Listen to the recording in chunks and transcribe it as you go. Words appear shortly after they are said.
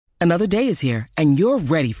Another day is here, and you're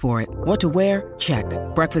ready for it. What to wear? Check.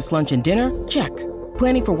 Breakfast, lunch, and dinner? Check.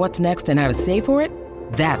 Planning for what's next and how to save for it?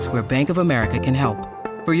 That's where Bank of America can help.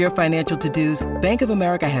 For your financial to-dos, Bank of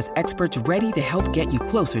America has experts ready to help get you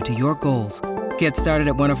closer to your goals. Get started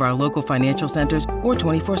at one of our local financial centers or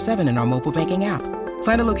 24/7 in our mobile banking app.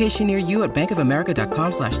 Find a location near you at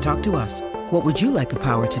bankofamerica.com/talktous. What would you like the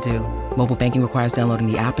power to do? Mobile banking requires downloading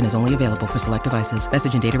the app and is only available for select devices.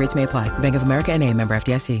 Message and data rates may apply. Bank of America N.A., member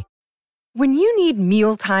FDIC. When you need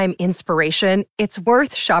mealtime inspiration, it's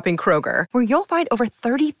worth shopping Kroger, where you'll find over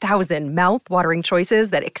 30,000 mouth-watering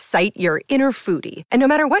choices that excite your inner foodie. And no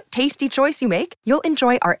matter what tasty choice you make, you'll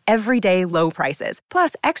enjoy our everyday low prices,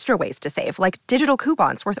 plus extra ways to save, like digital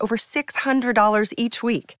coupons worth over $600 each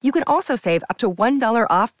week. You can also save up to $1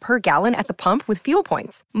 off per gallon at the pump with fuel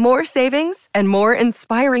points. More savings and more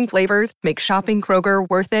inspiring flavors make shopping Kroger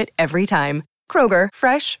worth it every time. Kroger,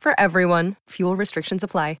 fresh for everyone. Fuel restrictions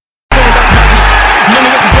apply.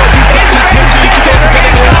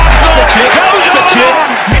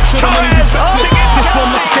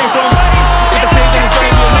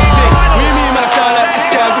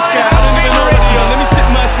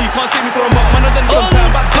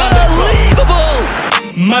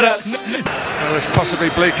 Well, as possibly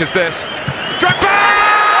bleak as this. Drogba!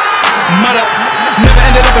 Never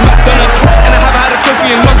ended up in McDonald's, and I haven't had a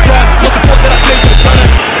trophy in a long time. Not the fault that I played for the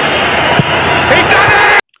Gunners. He done it!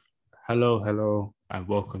 Hello, and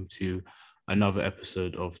welcome to another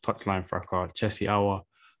episode of Touchline Fracas Chelsea Hour.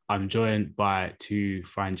 I'm joined by two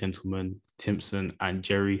fine gentlemen, Timpson and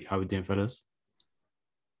Jerry. How are we doing, fellas?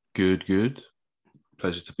 Good.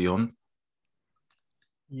 Pleasure to be on.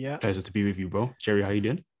 Yeah. Pleasure to be with you, bro. Jerry, how you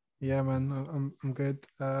doing? Yeah, man. I'm good.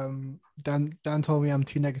 Dan told me I'm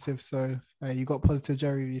too negative, so you got positive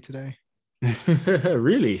Jerry with you today.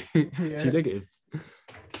 Really? Yeah. Too negative?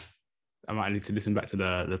 I might need to listen back to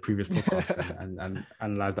the previous podcast and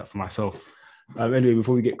analyze that for myself. Anyway,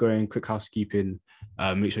 before we get going, quick housekeeping.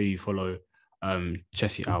 Make sure you follow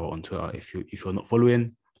Chelsea Hour on Twitter if you're not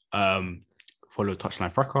following. Follow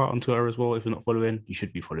Touchline Fracas on Twitter as well if you're not following. You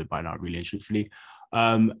should be followed by now, really and truthfully.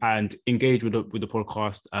 And engage with the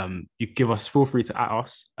podcast. You feel free to at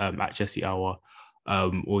us at Chelsea Hour,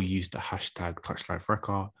 or use the hashtag Touchline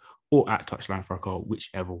Fracas or at Touchline Fracas,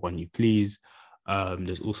 whichever one you please.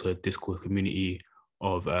 There's also a Discord community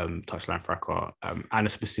of Touchline Fracas and a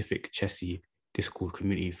specific Chelsea Discord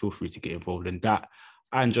community. Feel free to get involved in that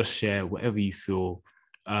and just share whatever you feel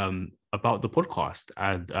about the podcast,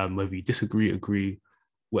 and whether you disagree, agree,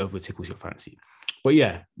 whatever tickles your fancy. But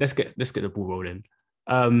yeah, let's get the ball rolling.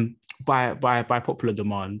 By popular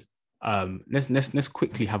demand, let's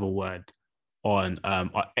quickly have a word on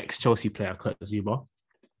our ex-Chelsea player Kurt Zouma.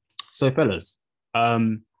 So, fellas,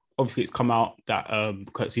 obviously it's come out that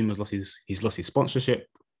Kurt Zouma's lost his sponsorship,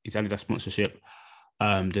 his Adidas sponsorship.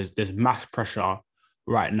 There's mass pressure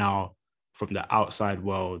right now from the outside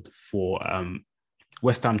world for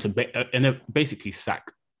West Ham to basically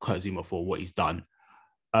sack Kurt Zouma for what he's done.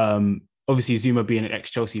 Obviously, Zouma being an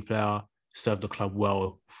ex-Chelsea player, served the club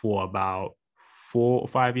well for about 4 or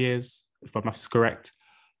 5 years, if my maths is correct.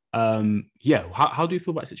 How do you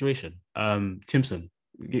feel about the situation? Timpson,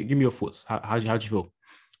 give me your thoughts. How do you feel?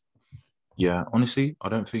 Yeah, honestly, I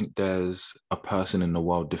don't think there's a person in the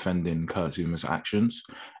world defending Kurt Zouma's actions.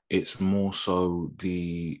 It's more so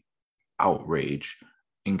the outrage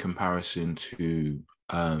in comparison to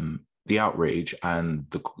the outrage and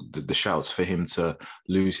the shouts for him to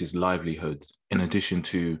lose his livelihood, in addition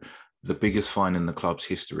to the biggest fine in the club's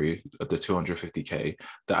history, the 250k,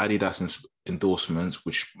 the Adidas endorsements,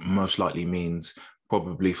 which most likely means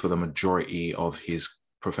probably for the majority of his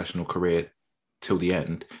professional career till the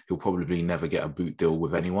end, he'll probably never get a boot deal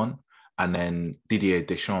with anyone. And then Didier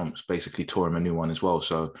Deschamps basically tore him a new one as well.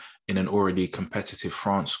 So in an already competitive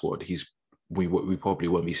France squad, we probably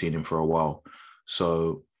won't be seeing him for a while.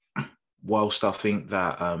 So whilst I think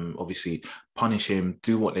that obviously punish him,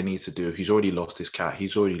 do what they need to do. He's already lost his cat.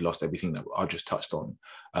 He's already lost everything that I just touched on.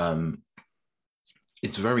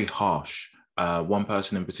 It's very harsh. One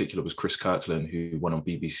person in particular was Chris Kirkland, who went on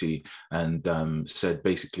BBC and said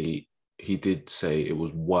basically he did say it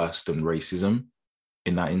was worse than racism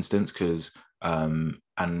in that instance, because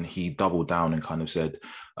and he doubled down and kind of said,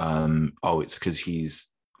 it's because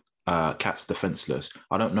he's Cat's defenseless.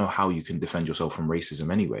 I don't know how you can defend yourself from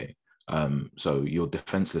racism anyway. So you're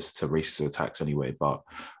defenseless to racist attacks anyway. But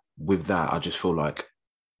with that, I just feel like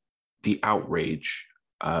the outrage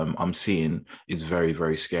I'm seeing is very,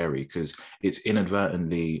 very scary, because it's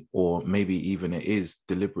inadvertently, or maybe even it is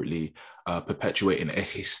deliberately perpetuating a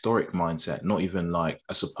historic mindset, not even like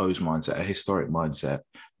a supposed mindset, a historic mindset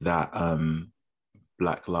that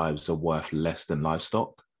black lives are worth less than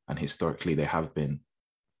livestock, and historically they have been.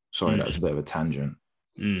 Sorry, that was a bit of a tangent.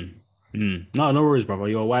 No worries, brother.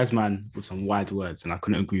 You're a wise man with some wise words, and I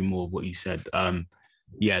couldn't agree more with what you said.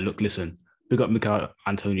 Yeah, look, listen, big up Mikel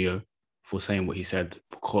Antonio for saying what he said,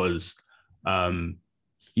 because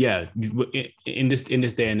yeah, in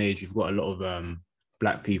this day and age, we've got a lot of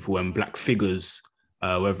black people and black figures,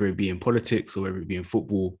 whether it be in politics or whether it be in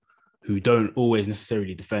football, who don't always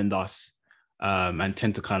necessarily defend us and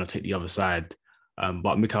tend to kind of take the other side.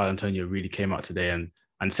 But Mikel Antonio really came out today and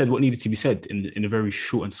said what needed to be said in a very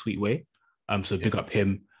short and sweet way. So big up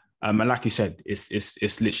him. And like you said,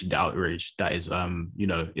 it's literally the outrage that is,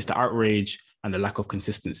 it's the outrage and the lack of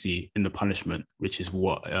consistency in the punishment, which is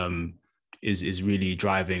what is really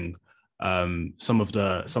driving some of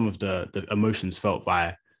the emotions felt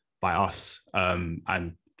by us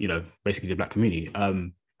and basically the black community.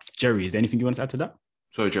 Jerry, is there anything you want to add to that?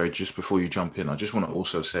 Sorry, Jerry, just before you jump in, I just want to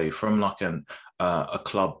also say, from like a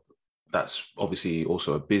club that's obviously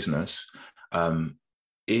also a business,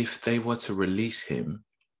 if they were to release him,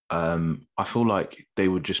 I feel like they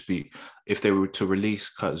would just be, if they were to release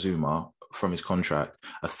Kurt Zouma from his contract,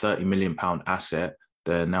 a £30 million asset,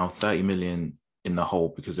 they're now 30 million in the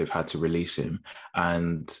hole because they've had to release him.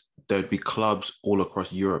 And there'd be clubs all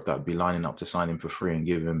across Europe that would be lining up to sign him for free and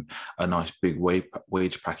give him a nice big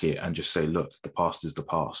wage packet and just say, look, the past is the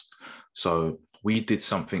past. So we did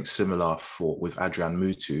something similar with Adrian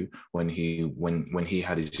Mutu when he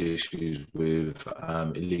had his issues with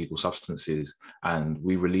illegal substances, and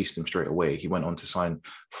we released him straight away. He went on to sign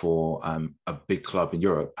for a big club in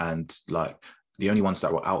Europe, and like the only ones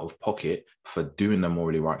that were out of pocket for doing the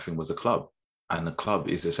morally right thing was the club, and the club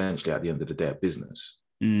is essentially at the end of the day a business.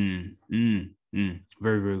 Very,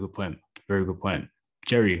 very good point. Very good point.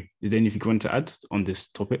 Jerry, is there anything you want to add on this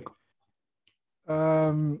topic?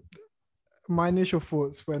 My initial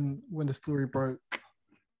thoughts when the story broke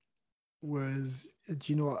was,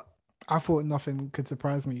 do you know what? I thought nothing could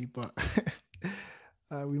surprise me, but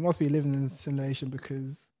we must be living in a simulation,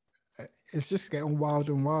 because it's just getting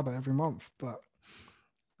wilder and wilder every month. But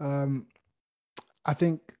I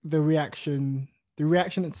think the reaction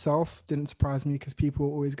itself didn't surprise me, because people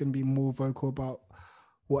are always going to be more vocal about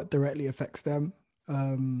what directly affects them.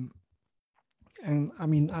 And I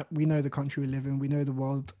mean, we know the country we live in, we know the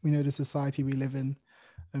world, we know the society we live in.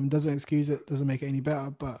 Doesn't excuse it, doesn't make it any better.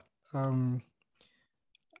 But I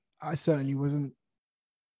certainly wasn't.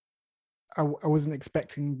 I wasn't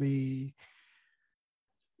expecting the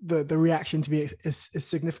reaction to be as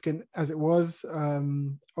significant as it was.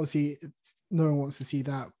 Obviously, no one wants to see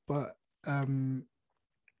that. But in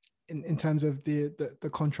terms of the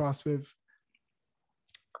contrast with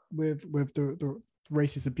the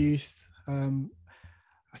racist abuse.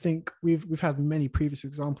 I think we've had many previous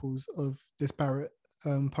examples of disparate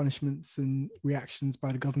punishments and reactions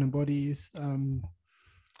by the governing bodies.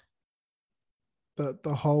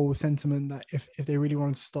 The whole sentiment that if they really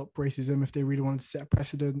wanted to stop racism, if they really wanted to set a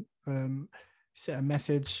precedent, set a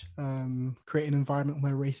message, create an environment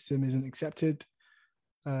where racism isn't accepted,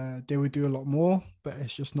 they would do a lot more, but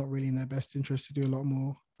it's just not really in their best interest to do a lot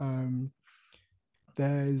more.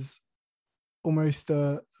 There's almost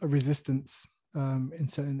a resistance in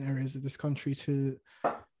certain areas of this country to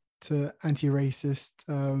anti-racist,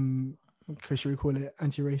 should we call it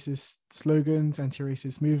anti-racist slogans,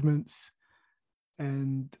 anti-racist movements.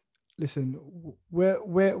 And listen, we're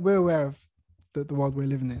aware of the world we're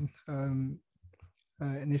living in,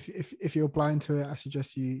 and if you're blind to it, I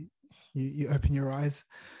suggest you open your eyes.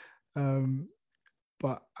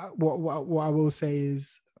 But what I will say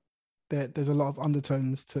is that there's a lot of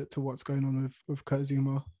undertones to what's going on with Kurt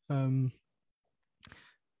Zouma,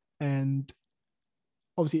 and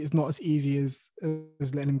obviously it's not as easy as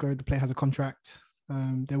letting him go. The player has a contract.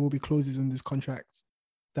 There will be clauses in this contract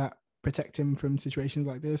that protect him from situations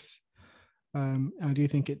like this. And I do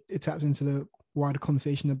think it taps into the wider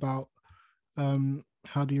conversation about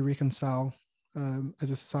how do you reconcile as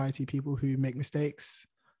a society people who make mistakes.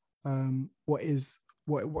 What is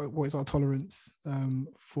our tolerance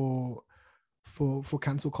for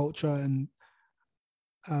cancel culture, and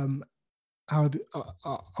how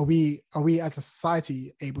are we as a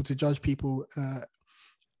society able to judge people?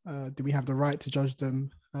 Do we have the right to judge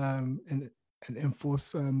them and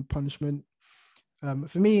enforce punishment?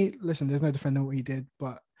 For me, listen, there's no defending what he did,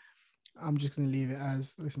 but I'm just going to leave it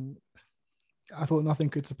as, listen, I thought nothing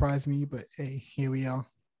could surprise me, but hey, here we are.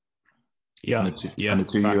 Yeah, and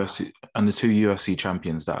the two UFC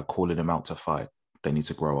champions that are calling him out to fight, they need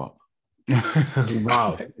to grow up.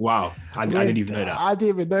 Wow. I didn't even know that. I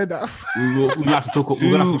didn't even know that. We'll have to talk.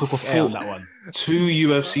 We're gonna have to talk off air on that one. Two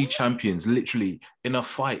UFC champions, literally in a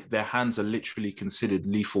fight, their hands are literally considered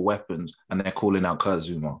lethal weapons, and they're calling out Kurt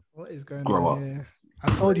Zuma. What is going Grow on up. here?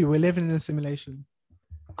 I told you we're living in a simulation.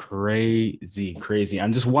 Crazy.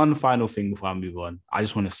 And just one final thing before I move on. I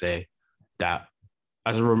just want to say that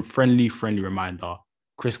as a friendly reminder,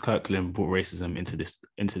 Chris Kirkland brought racism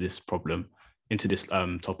into this problem, into this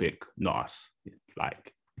topic, not us.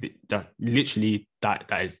 Like that's literally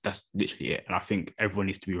it. And I think everyone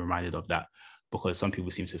needs to be reminded of that, because some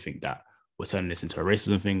people seem to think that we're turning this into a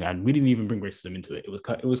racism thing, and we didn't even bring racism into it.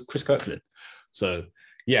 It was Chris Kirkland. So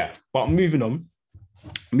yeah, but moving on.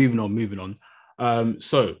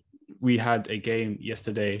 So we had a game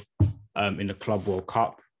yesterday in the Club World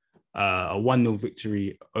Cup, a 1-0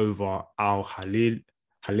 victory over Al Hilal,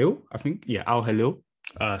 I think. Yeah, Al Hilal,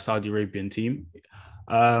 Saudi Arabian team.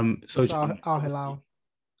 Al Hilal.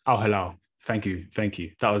 Al Hilal. Thank you.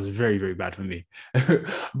 That was very, very bad for me.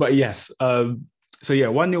 But yes, so yeah,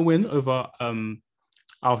 1-0 win over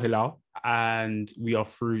Al Hilal, and we are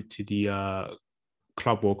through to the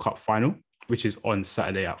Club World Cup final, which is on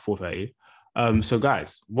Saturday at 4:30. So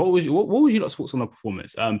guys, what was your lot's thoughts on the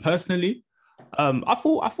performance? Personally, I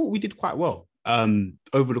thought we did quite well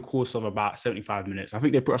over the course of about 75 minutes. I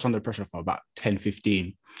think they put us under pressure for about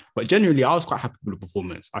 10-15, but generally I was quite happy with the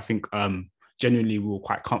performance. I think genuinely we were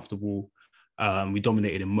quite comfortable. We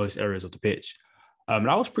dominated in most areas of the pitch. And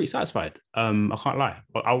I was pretty satisfied. I can't lie,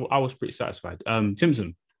 but I was pretty satisfied.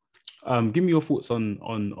 Timson, give me your thoughts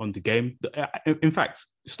on the game. In fact,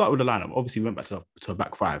 start with the lineup. Obviously, we went back to a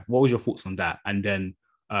back five. What was your thoughts on that? And then,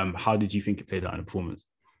 how did you think it played out in the performance?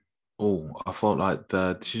 Oh, I felt like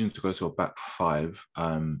the decision to go to a back five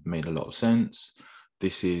made a lot of sense.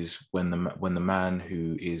 This is when the man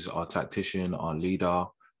who is our tactician, our leader,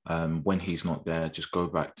 when he's not there, just go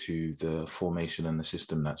back to the formation and the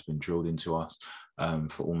system that's been drilled into us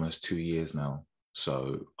for almost 2 years now.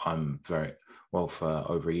 So I'm very well for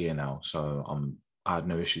over a year now. So I had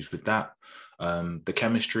no issues with that. The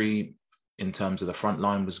chemistry in terms of the front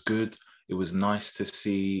line was good. It was nice to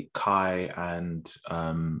see Kai and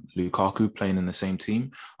Lukaku playing in the same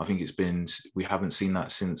team. I think we haven't seen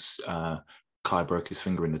that since Kai broke his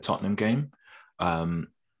finger in the Tottenham game.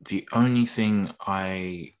 The only thing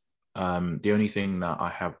that I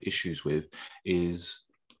have issues with is,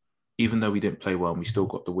 even though we didn't play well and we still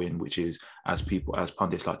got the win, which is, as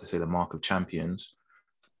pundits like to say, the mark of champions,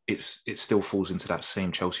 it still falls into that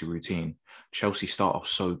same Chelsea routine. Chelsea start off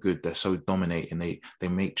so good, they're so dominating, they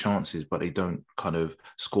make chances, but they don't kind of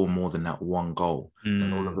score more than that one goal.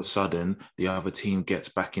 And all of a sudden, the other team gets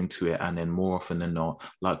back into it, and then more often than not,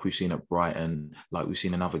 like we've seen at Brighton, like we've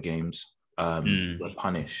seen in other games, we're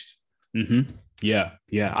punished. Mm-hmm. Yeah,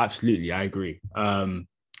 absolutely. I agree.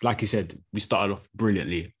 Like you said, we started off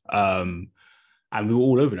brilliantly. And we were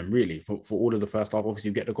all over them, really, for all of the first half. Obviously,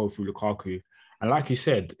 we get the goal through Lukaku. And like you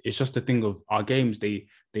said, it's just the thing of our games, they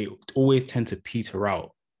always tend to peter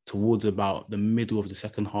out towards about the middle of the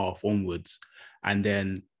second half onwards. And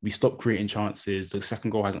then we stop creating chances. The second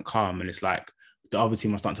goal hasn't come. And it's like the other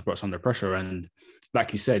team are starting to put us under pressure. And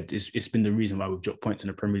like you said, it's been the reason why we've dropped points in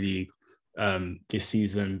the Premier League this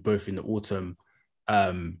season, both in the autumn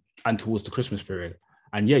and towards the Christmas period.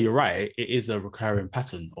 And yeah, you're right. It is a recurring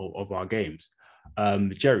pattern of our games.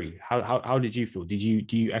 Jerry, how did you feel? Do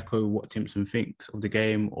you echo what Timpson thinks of the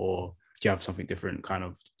game, or do you have something different, kind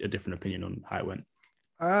of a different opinion on how it went?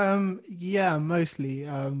 Yeah, mostly.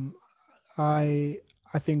 I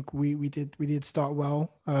think we did start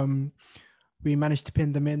well. We managed to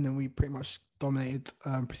pin them in, and we pretty much dominated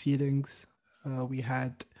proceedings. We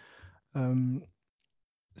had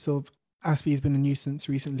sort of Aspie has been a nuisance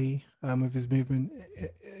recently with his movement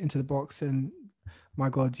into the box, and my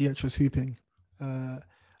God, Ziyech was hooping. We'll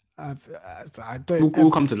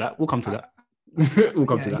come to that. We'll come to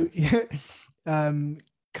that.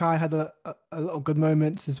 Kai had a lot of good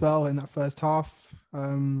moments as well in that first half.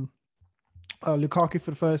 Lukaku for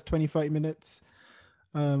the first 20-30 minutes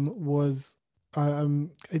was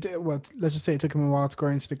let's just say it took him a while to grow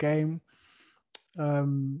into the game.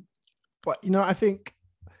 But I think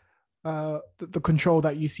the control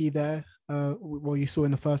that you see there, you saw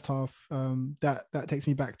in the first half, that takes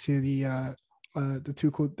me back to the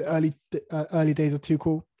Tuchel, the early days of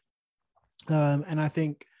Tuchel, and I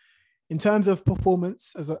think in terms of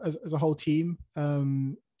performance as a whole team,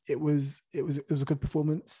 it was a good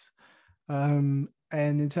performance, and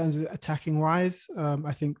in terms of attacking wise,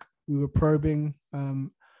 I think we were probing,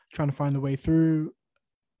 trying to find a way through,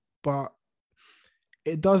 but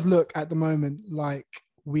it does look at the moment like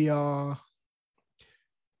we are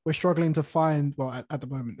we're struggling to find, well, at the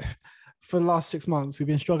moment, for the last 6 months, we've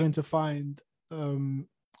been struggling to find the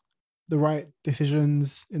right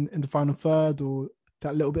decisions in the final third, or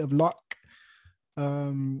that little bit of luck.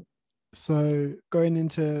 So going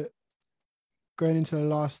into the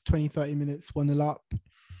last 20, 30 minutes, 1-0 up,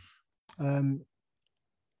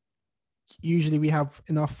 usually we have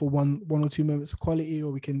enough for one or two moments of quality,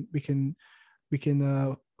 or we can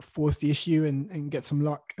force the issue and get some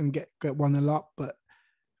luck and get 1-0 up, but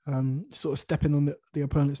sort of stepping on the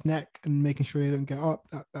opponent's neck and making sure they don't get up,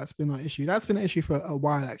 that's been our issue. That's been an issue for a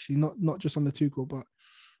while, actually, not just on the Tuchel, but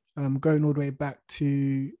going all the way back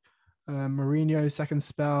to Mourinho's second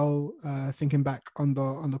spell, thinking back on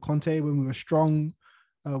the Conte when we were strong.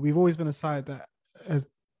 We've always been a side that has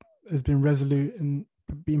been resolute and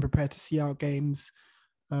being prepared to see out games,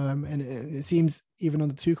 and it seems even on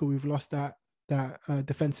the Tuchel we've lost that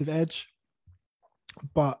defensive edge.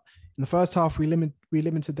 But in the first half, we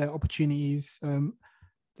limited their opportunities.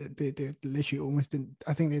 They literally almost didn't.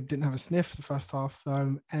 I think they didn't have a sniff the first half,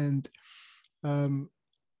 and I'm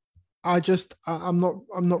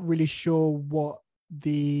not really sure what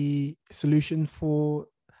the solution for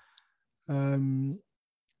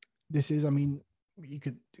this is. I mean, you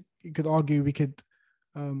could argue we could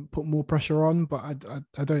put more pressure on, but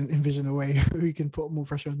I don't envision a way we can put more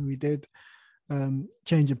pressure on than we did.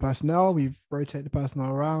 Changing personnel, we've rotated the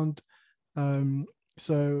personnel around.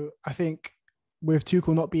 So I think with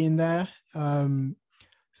Tuchel not being there,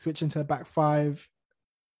 switching to the back five,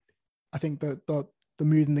 I think that the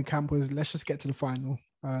mood in the camp was, let's just get to the final.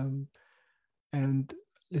 And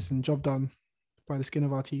listen, job done by the skin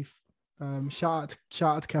of our teeth. Shout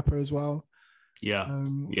out to Kepa as well. Yeah.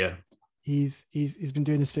 He's been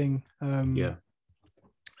doing his thing.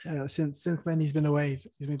 Since when he's been away,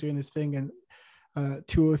 he's been doing his thing, and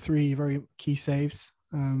 2 or 3 very key saves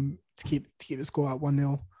to keep the score at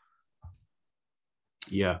 1-0.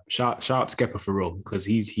 Yeah, shout out to Kepa for real, because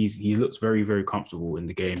he looks very, very comfortable in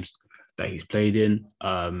the games that he's played in.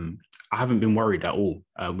 I haven't been worried at all,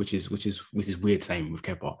 which is weird saying with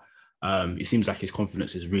Kepa. It seems like his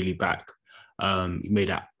confidence is really back. He made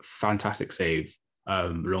that fantastic save,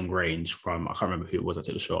 long range from, I can't remember who it was that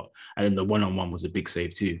took the shot, and then the 1-on-1 was a big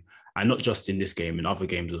save too. And not just in this game, in other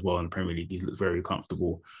games as well in the Premier League, he's looked very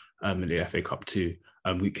comfortable in the FA Cup too.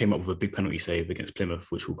 We came up with a big penalty save against Plymouth,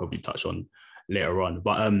 which we'll probably touch on later on.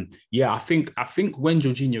 But I think when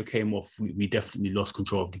Jorginho came off, we definitely lost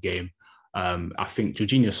control of the game. I think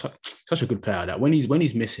Jorginho's such a good player that when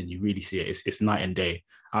he's missing, you really see it. It's night and day.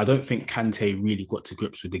 I don't think Kante really got to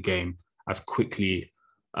grips with the game as quickly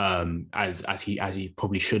as he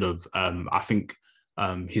probably should have. I think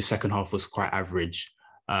his second half was quite average.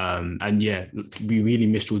 And yeah, we really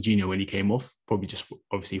missed Jorginho when he came off, probably just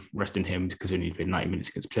obviously resting him because he only played 90 minutes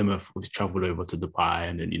against Plymouth, was travelled over to Dubai,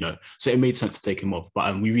 and then, so it made sense to take him off.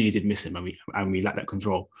 But we really did miss him, and we lacked that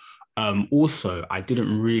control. Also, I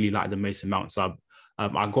didn't really like the Mason Mount sub.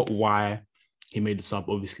 I got why he made the sub,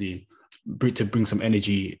 obviously, to bring some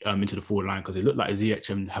energy into the forward line, because it looked like Ziyech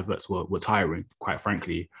and Havertz were tiring, quite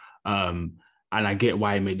frankly. And I get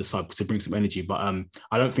why he made the sub, to bring some energy, but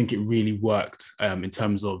I don't think it really worked in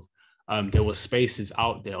terms of there were spaces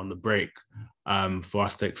out there on the break for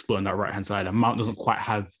us to explore on that right-hand side. And Mount doesn't quite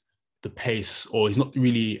have the pace, or he's not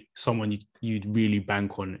really someone you'd really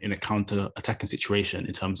bank on in a counter-attacking situation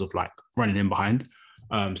in terms of like running in behind.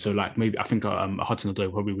 So like maybe I think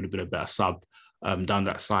Hudson-Odoi probably would have been a better sub down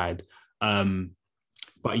that side.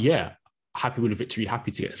 But yeah, happy with the victory,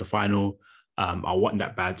 happy to get to the final. I want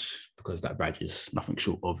that badge because that badge is nothing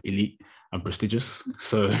short of elite and prestigious.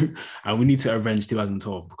 So we need to avenge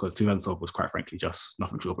 2012 because 2012 was quite frankly just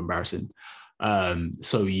nothing short of embarrassing.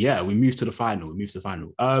 So yeah, we moved to the final.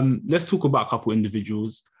 Let's talk about a couple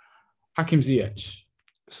individuals. Hakim Ziyech.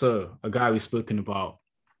 So a guy we've spoken about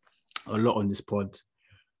a lot on this pod.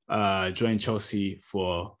 Joined Chelsea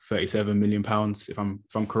for £37 million, if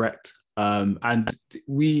I'm correct. And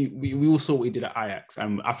we all saw what he did at Ajax,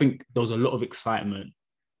 and I think there was a lot of excitement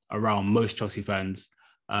around most Chelsea fans,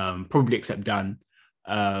 probably except Dan,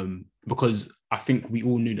 because I think we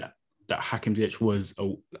all knew that Hakim Ziyech was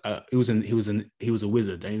he was a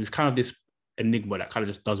wizard, and he was kind of this enigma that kind of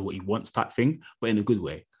just does what he wants type thing, but in a good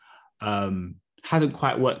way. Hasn't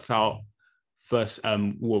quite worked out first.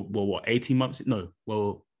 18 months? No,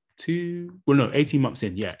 18 months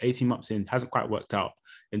in. Yeah, 18 months in, hasn't quite worked out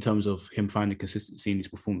in terms of him finding consistency in his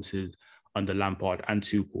performances under Lampard and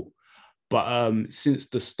Tuchel. But since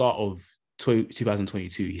the start of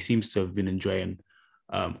 2022, he seems to have been enjoying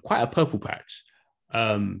quite a purple patch.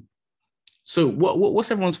 So what's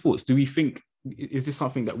everyone's thoughts? Do we think, is this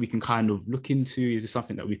something that we can kind of look into? Is this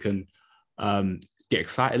something that we can get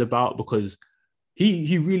excited about, because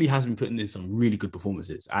he really has been putting in some really good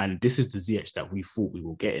performances, and this is the Ziyech that we thought we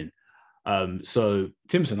were getting. So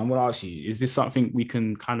Timson, I'm going to ask you: is this something we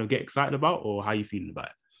can kind of get excited about, or how are you feeling about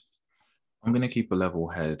it? I'm going to keep a level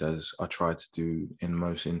head, as I try to do in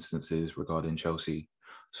most instances regarding Chelsea.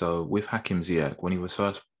 So with Hakim Ziyech, when he was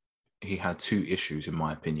first, he had two issues, in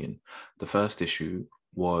my opinion. The first issue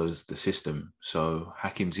was the system. So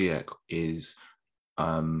Hakim Ziyech is,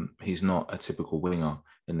 he's not a typical winger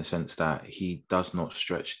in the sense that he does not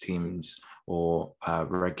stretch teams or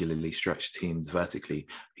regularly stretch teams vertically.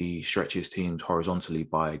 He stretches teams horizontally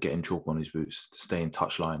by getting chalk on his boots, staying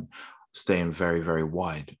touchline, staying very, very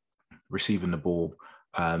wide, receiving the ball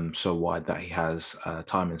so wide that he has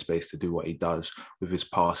time and space to do what he does with his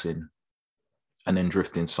passing, and then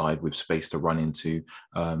drift inside with space to run into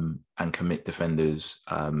and commit defenders,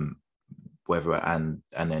 whether and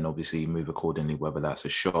then obviously move accordingly, whether that's a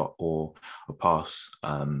shot or a pass,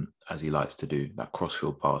 as he likes to do. That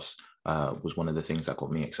crossfield pass was one of the things that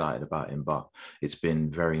got me excited about him, but it's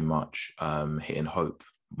been very much hitting hope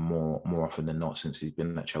more often than not since he's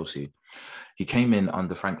been at Chelsea. He came in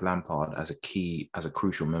under Frank Lampard as a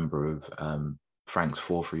crucial member of Frank's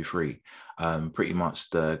 4-3-3, pretty much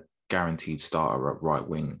the guaranteed starter at right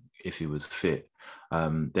wing if he was fit.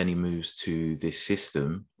 Then he moves to this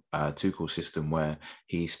system, Tuchel's system, where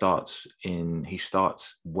he starts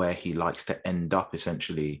where he likes to end up,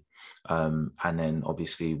 essentially. And then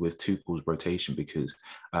obviously with Tuchel's rotation, because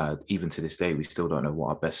even to this day we still don't know what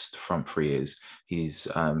our best front three is. He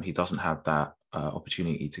doesn't have that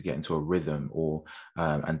opportunity to get into a rhythm, or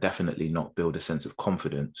and definitely not build a sense of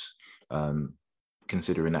confidence,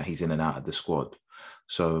 considering that he's in and out of the squad.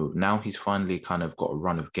 So now he's finally kind of got a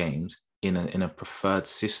run of games in a preferred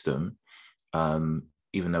system,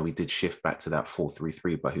 even though we did shift back to that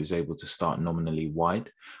 4-3-3, but he was able to start nominally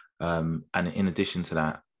wide. And in addition to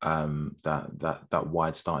that, that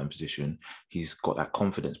wide starting position, he's got that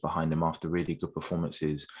confidence behind him after really good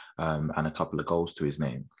performances and a couple of goals to his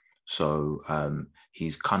name. So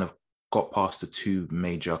he's kind of got past the two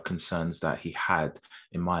major concerns that he had,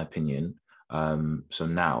 in my opinion. So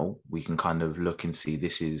now we can kind of look and see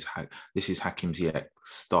this is Hakim Ziyech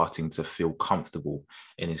starting to feel comfortable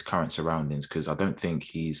in his current surroundings, because I don't think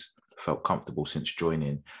he's felt comfortable since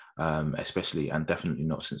joining, especially and definitely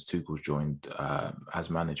not since Tuchel's joined as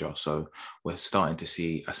manager. So we're starting to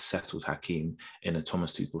see a settled Hakim in a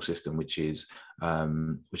Thomas Tuchel system, which is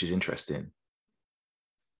interesting.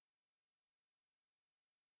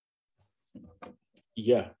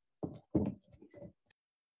 Yeah.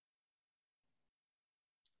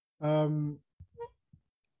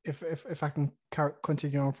 If I can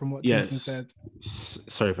continue on from what Timson said.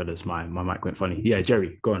 Sorry for this, my mic went funny. Yeah,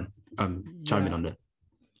 Jerry, go on. Chime in on that.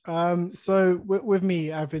 So with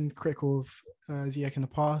me, I've been critical of Ziyech in the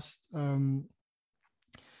past.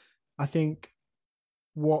 I think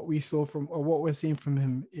what we're seeing from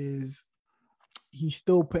him is he's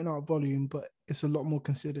still putting out volume, but it's a lot more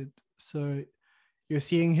considered. So you're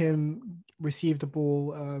seeing him receive the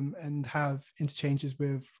ball and have interchanges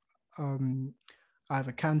with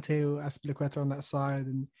either Kante or Azpilicueta on that side,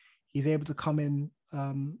 and he's able to come in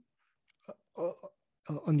on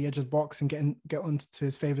the edge of the box and get onto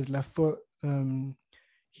his favoured left foot.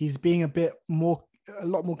 He's being a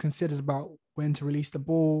lot more considered about when to release the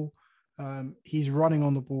ball. He's running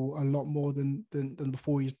on the ball a lot more than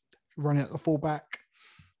before. He's running at the fullback,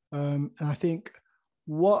 and I think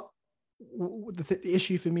the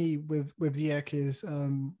issue for me with Ziyech is,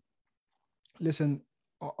 listen,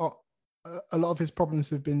 a lot of his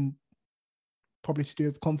problems have been probably to do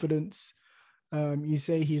with confidence. You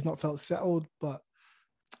say he's not felt settled, but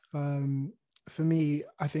for me,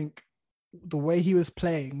 I think the way he was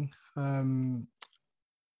playing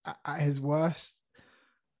at his worst,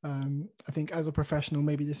 I think as a professional,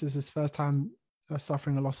 maybe this is his first time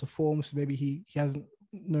suffering a loss of form, so maybe he hasn't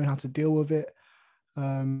known how to deal with it.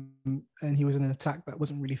 And he was in an attack that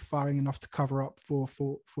wasn't really firing enough to cover up for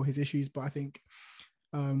his issues. But I think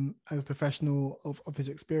as a professional of his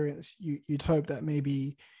experience, you'd hope that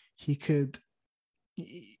maybe he could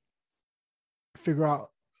figure out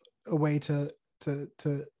a way to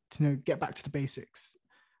get back to the basics.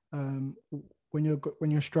 When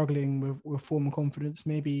you're struggling with form and confidence,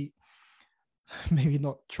 maybe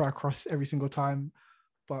not try across every single time,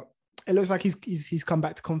 but it looks like he's come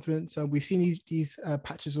back to confidence. We've seen these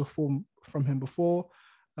patches of form from him before,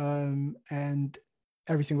 and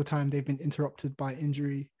every single time they've been interrupted by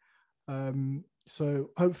injury. So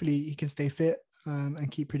hopefully he can stay fit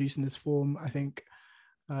and keep producing this form. I think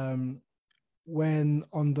when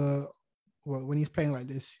on the well, when he's playing like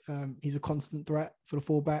this, he's a constant threat for the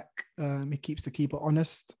fullback. He keeps the keeper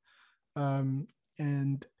honest, and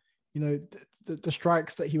the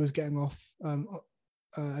strikes that he was getting off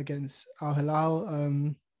against Al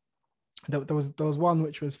Hilal. There was one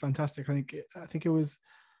which was fantastic. I think it was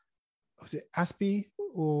it Aspie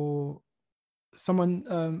or someone?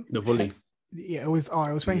 The volley. Yeah, it was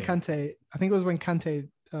when Kante. I think it was when Kante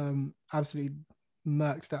absolutely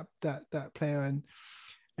murks that player,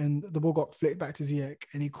 and the ball got flicked back to Ziyech,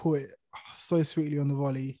 and he caught it so sweetly on the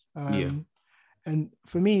volley. And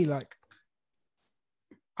for me, like,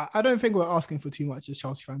 I don't think we're asking for too much as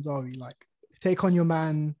Chelsea fans, are we? Like, take on your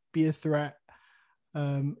man, be a threat.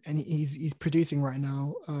 And he's producing right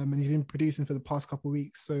now, and he's been producing for the past couple of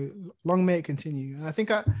weeks. So long may it continue. And I think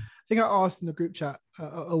I asked in the group chat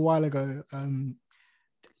a while ago,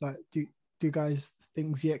 like, do you guys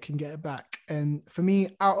think Ziyech can get it back? And for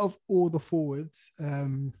me, out of all the forwards,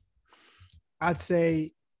 I'd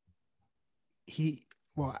say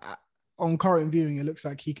on current viewing, it looks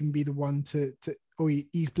like he can be the one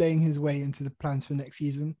he's playing his way into the plans for next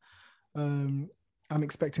season. I'm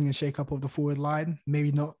expecting a shake-up of the forward line,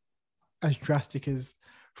 maybe not as drastic as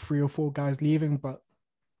 3 or 4 guys leaving, but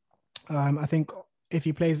I think if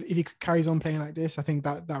he carries on playing like this, I think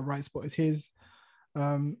that right spot is his.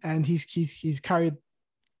 And he's carried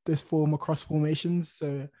this form across formations.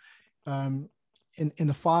 So in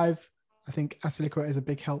the 5, I think Azpilicueta is a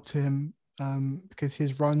big help to him because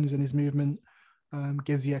his runs and his movement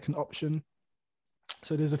gives Ziyech an option.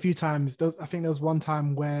 So there's a few times. I think there was one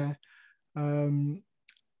time where Aspie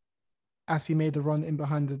made the run in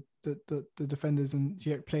behind the defenders, and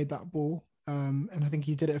Ziyech played that ball. And I think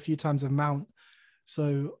he did it a few times of Mount.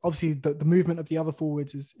 So obviously the movement of the other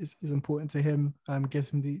forwards is important to him, gives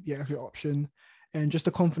him the extra option, and just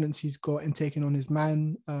the confidence he's got in taking on his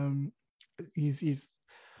man. He's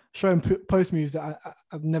showing post moves that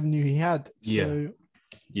I never knew he had. So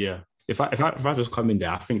yeah. If I just come in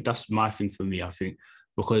there, I think that's my thing for me. I think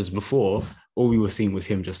because before all we were seeing was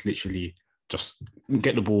him just literally just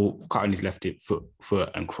get the ball, cut on his left foot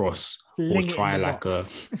and cross, or try like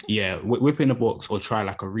whip in the box, or try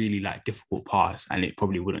like a really like difficult pass, and it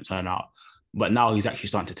probably wouldn't turn out. But now he's actually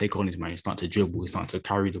starting to take on his man. He's starting to dribble. He's starting to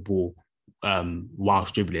carry the ball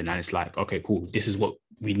whilst dribbling, and it's like, okay, cool. This is what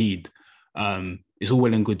we need. It's all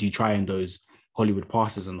well and good you trying those Hollywood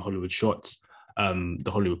passes and Hollywood shots,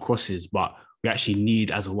 the Hollywood crosses, but we actually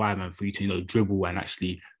need, as a wide man, for you to dribble and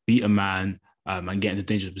actually beat a man and get into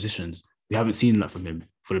dangerous positions. We haven't seen that from him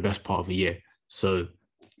for the best part of a year. So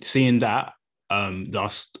seeing that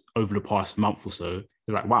just over the past month or so,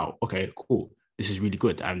 you're like, wow, okay, cool. This is really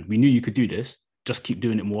good. And we knew you could do this. Just keep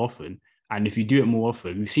doing it more often. And if you do it more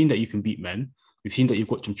often, we've seen that you can beat men. We've seen that you've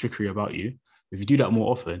got some trickery about you. If you do that more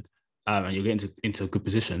often and you're getting into good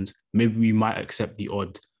positions, maybe we might accept the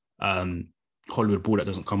odd Hollywood ball that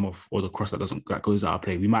doesn't come off, or the cross that goes out of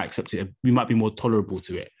play. We might accept it. We might be more tolerable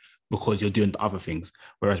to it because you're doing the other things,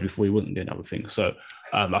 whereas before you wasn't doing other things. So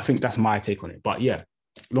I think that's my take on it. But yeah,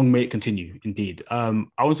 long may it continue, indeed. I want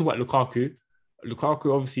to talk about Lukaku.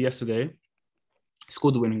 Lukaku, obviously, yesterday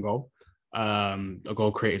scored the winning goal. A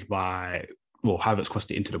goal created by, Havertz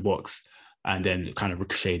crossed it into the box, and then it kind of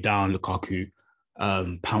ricocheted down. Lukaku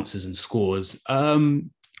pounces and scores.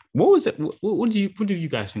 What was it? What did you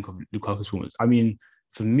guys think of Lukaku's performance? I mean,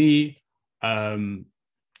 for me,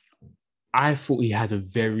 I thought he had a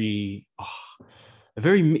very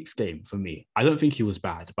mixed game for me. I don't think he was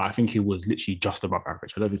bad, but I think he was literally just above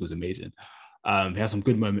average. I don't think he was amazing. He had some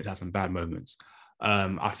good moments, had some bad moments.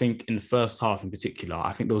 I think in the first half in particular,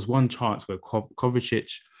 I think there was one chance where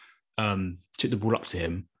Kovacic took the ball up to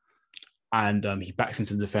him, and he backs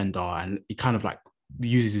into the defender, and he kind of like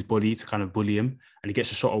uses his body to kind of bully him, and he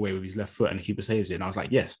gets a shot away with his left foot, and the keeper saves it. And I was like,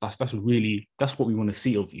 yes, that's what we want to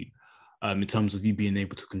see of you, in terms of you being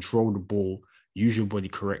able to control the ball, use your body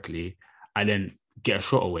correctly, and then get a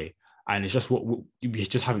shot away. And it's just we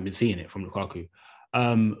just haven't been seeing it from Lukaku.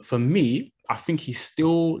 For me, I think he's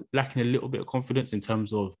still lacking a little bit of confidence in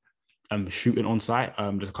terms of shooting on sight.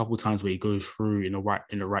 There's a couple of times where he goes through in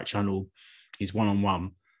the right channel, he's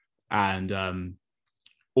one-on-one, and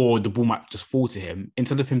or the ball might just fall to him.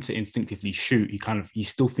 Instead of him to instinctively shoot, he's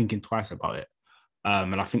still thinking twice about it.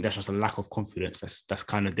 And I think that's just a lack of confidence that's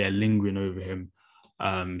kind of there lingering over him,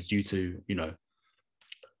 due to,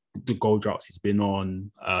 the goal droughts he's been on,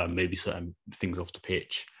 maybe certain things off the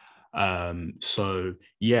pitch. So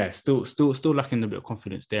yeah, still lacking a bit of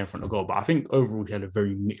confidence there in front of goal. But I think overall he had a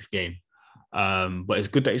very mixed game. But it's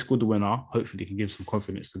good that he scored the winner. Hopefully he can give some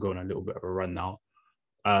confidence to go on a little bit of a run now.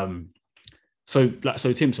 So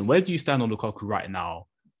Timson, where do you stand on Lukaku right now?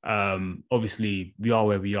 Obviously, we are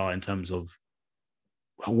where we are in terms of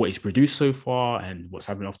what he's produced so far and what's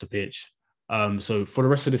happening off the pitch. So for the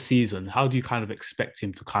rest of the season, how do you kind of expect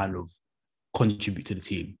him to kind of contribute to the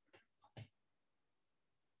team?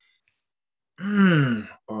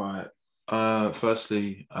 All right.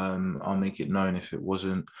 Firstly, I'll make it known if it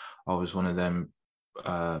wasn't, I was one of them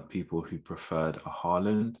people who preferred a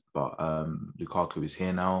Haaland, but Lukaku is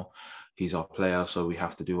here now. He's our player, so we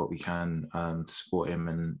have to do what we can to support him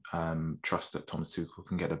and trust that Thomas Tuchel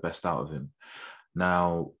can get the best out of him.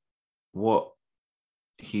 Now, what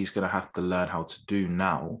he's going to have to learn how to do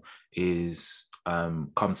now is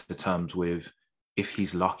come to terms with, if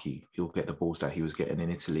he's lucky, he'll get the balls that he was getting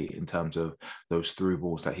in Italy in terms of those through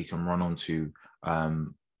balls that he can run onto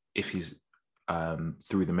if he's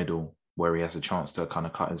through the middle, where he has a chance to kind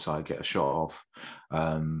of cut inside, get a shot off,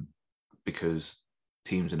 because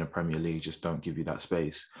teams in the Premier League just don't give you that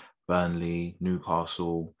space. Burnley,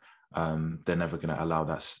 Newcastle, they're never going to allow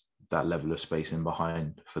that level of space in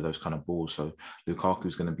behind for those kind of balls. So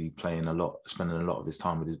Lukaku's going to be spending a lot of his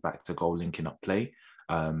time with his back to goal, linking up play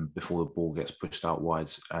before the ball gets pushed out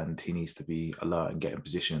wide, and he needs to be alert and get in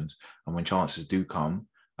positions. And when chances do come,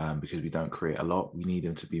 because we don't create a lot, we need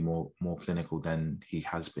him to be more clinical than he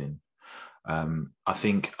has been. I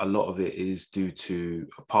think a lot of it is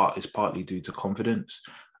partly due to confidence.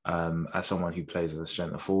 As someone who plays as a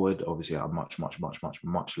centre forward, obviously at a much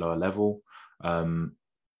lower level,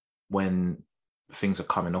 when things are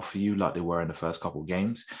coming off for you like they were in the first couple of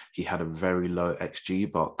games, he had a very low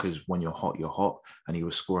XG, but because when you're hot, and he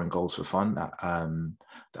was scoring goals for fun.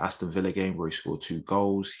 The Aston Villa game where he scored 2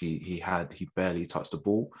 goals, he barely touched the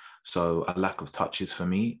ball. So a lack of touches for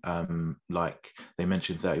me, like they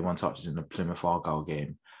mentioned 31 touches in the Plymouth Argyle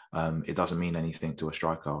game. It doesn't mean anything to a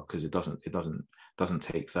striker, because it doesn't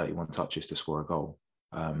take 31 touches to score a goal.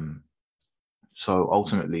 So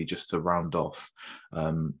ultimately, just to round off,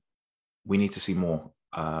 we need to see more.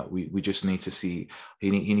 We just need to see,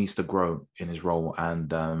 he needs to grow in his role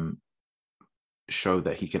and show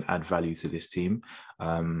that he can add value to this team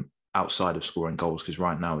outside of scoring goals, because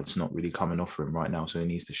right now it's not really coming off for him right now. So he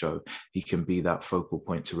needs to show he can be that focal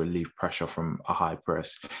point to relieve pressure from a high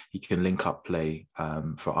press. He can link up play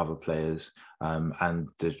for other players, and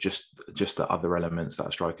there's just the other elements that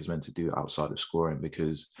a striker is meant to do outside of scoring,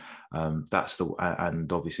 because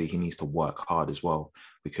and obviously he needs to work hard as well,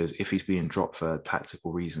 because if he's being dropped for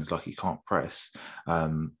tactical reasons, like he can't press,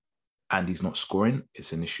 and he's not scoring,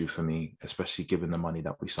 it's an issue for me, especially given the money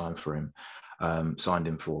that we signed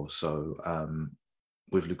him for. So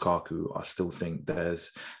with Lukaku, I still think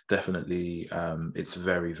there's definitely, it's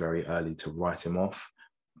very, very early to write him off.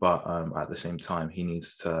 But at the same time, he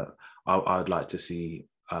needs to, I'd like to see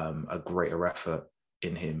a greater effort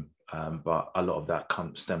in him. But a lot of that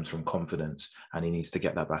stems from confidence, and he needs to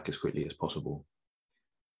get that back as quickly as possible.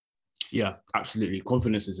 Yeah, absolutely.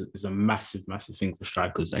 Confidence is a massive thing for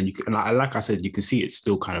strikers. And like I said, you can see it's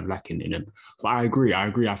still kind of lacking in him. But I agree.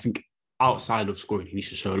 I think outside of scoring, he needs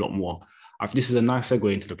to show a lot more. I think this is a nice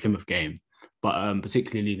segue into the Plymouth game. But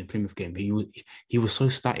particularly in the Plymouth game, he was so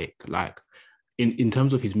static. Like in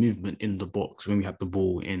terms of his movement in the box, when we had the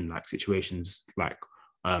ball in like situations like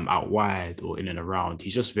out wide or in and around,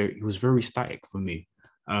 he was very static for me.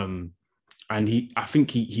 And I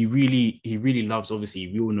think he really loves,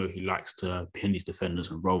 obviously, we all know he likes to pin his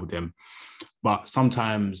defenders and roll them. But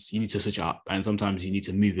sometimes you need to switch it up, and sometimes you need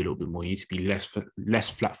to move a little bit more. You need to be less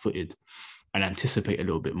flat-footed and anticipate a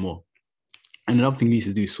little bit more. And another thing he needs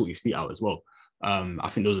to do is sort his feet out as well. I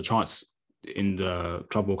think there was a chance in the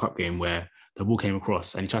Club World Cup game where the ball came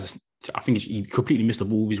across and he completely missed the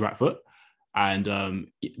ball with his right foot. And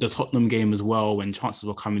the Tottenham game as well, when chances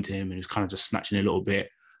were coming to him and he was kind of just snatching a little bit.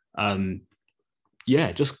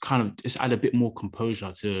 Just add a bit more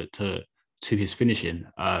composure to his finishing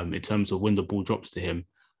in terms of when the ball drops to him.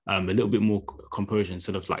 A little bit more composure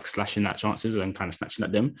instead of like slashing at chances and kind of snatching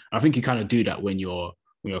at them. And I think you kind of do that when you're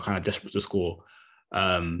kind of desperate to score.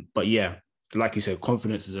 But yeah, like you said,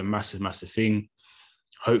 confidence is a massive thing.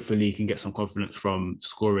 Hopefully he can get some confidence from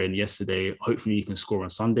scoring yesterday. Hopefully he can score on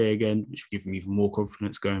Sunday again, which will give him even more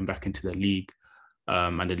confidence going back into the league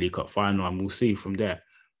and the League Cup final, and we'll see from there.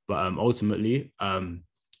 But ultimately,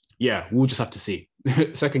 we'll just have to see.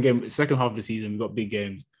 Second half of the season, we've got big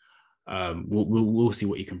games. We'll see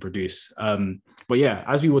what he can produce. But yeah,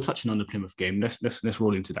 as we were touching on the Plymouth game, let's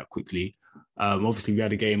roll into that quickly. Obviously,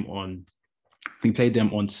 we played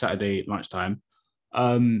them on Saturday lunchtime.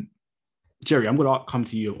 Jerry, I'm gonna come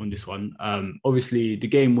to you on this one. Obviously, the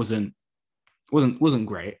game wasn't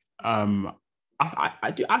great. I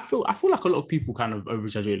feel like a lot of people kind of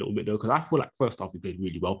over-exaggerate a little bit though, because I feel like first half we played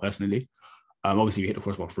really well personally. Obviously, we hit the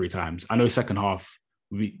crossbar 3 times. I know second half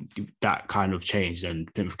that kind of changed,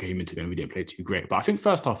 and Plymouth came into it and we didn't play too great. But I think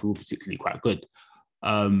first half we were particularly quite good.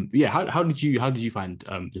 Yeah, how did you find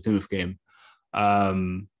the Plymouth game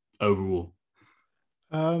overall?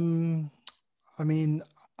 I mean,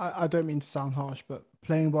 I don't mean to sound harsh, but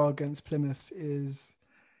playing well against Plymouth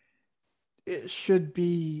it should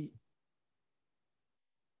be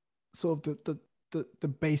sort of the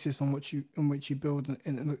basis on which you build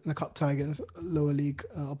in a cup tie against lower league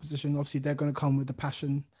opposition. Obviously, they're going to come with the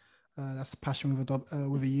passion. That's passion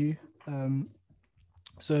with a U.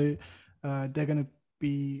 So they're going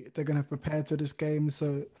to have prepared for this game.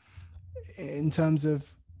 So in terms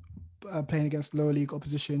of playing against lower league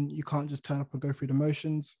opposition, you can't just turn up and go through the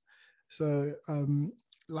motions. So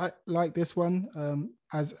like this one,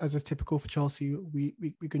 as is typical for Chelsea, we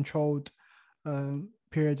controlled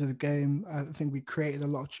periods of the game. I think we created a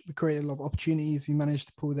lot of opportunities. We managed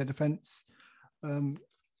to pull their defense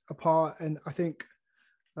apart, and I think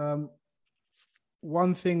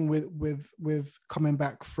one thing with coming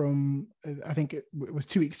back from, I think it was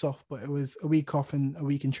 2 weeks off, but it was a week off and a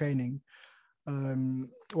week in training.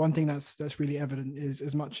 One thing that's really evident is,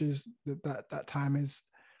 as much as that time is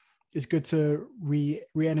good to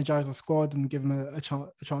re-energize the squad and give them a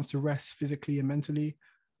chance to rest physically and mentally.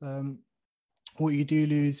 What you do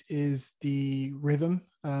lose is the rhythm,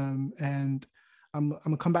 and I'm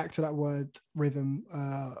gonna come back to that word rhythm.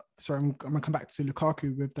 I'm gonna come back to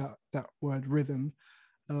Lukaku with that word rhythm.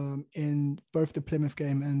 In both the Plymouth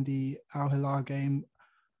game and the Al Hilal game,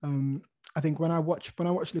 I think when I watch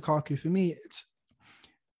Lukaku, for me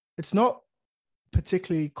it's not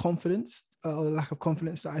particularly confidence or lack of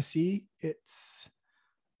confidence that I see.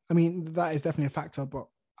 I mean, that is definitely a factor, but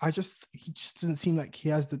he just doesn't seem like he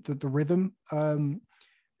has the rhythm. And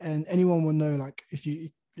anyone will know, like, if you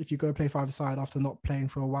go play five-a-side after not playing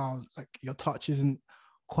for a while, like, your touch isn't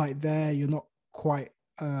quite there. You're not quite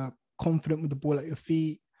confident with the ball at your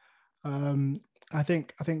feet. I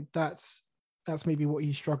think that's maybe what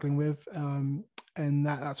he's struggling with, and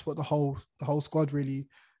that's what the whole squad really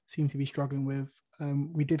seemed to be struggling with.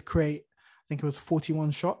 We did create, I think it was 41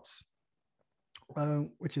 shots,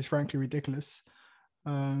 which is frankly ridiculous.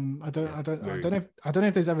 I don't know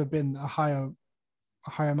if there's ever been a higher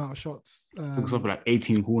amount of shots. Something like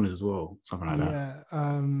 18 corners as well, something like that.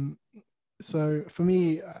 Yeah. So for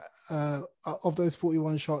me, of those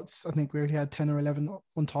 41 shots, I think we only had 10 or 11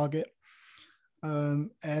 on target.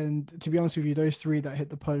 And to be honest with you, those 3 that hit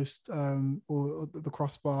the post or the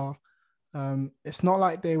crossbar, it's not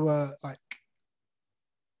like they were like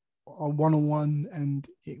a one-on-one and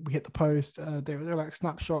we hit the post. They were like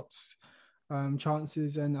snapshots,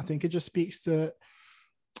 chances, and I think it just speaks to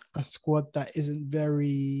a squad that isn't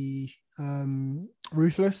very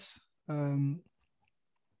ruthless. And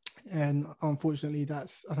unfortunately, I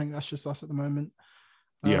think that's just us at the moment.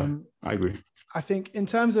 Yeah, I agree. I think in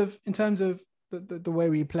terms of the way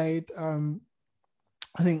we played,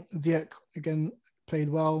 I think Ziyech again played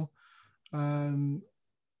well.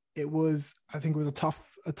 It was a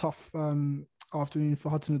tough afternoon for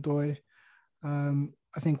Hudson-Odoi.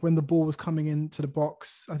 I think when the ball was coming into the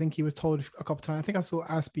box, I think he was told a couple of times. I think I saw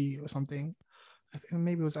Aspie or something. I think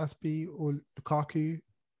maybe it was Aspie or Lukaku,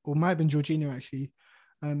 or might have been Jorginho actually,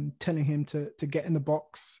 telling him to get in the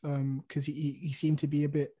box, because he seemed to be a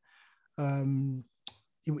bit.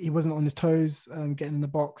 He wasn't on his toes, getting in the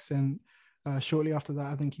box, and shortly after that,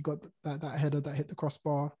 I think he got that header that hit the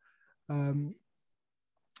crossbar.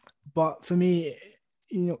 But for me,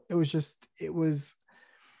 it was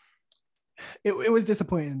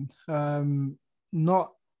disappointing.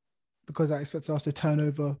 Not because I expected us to turn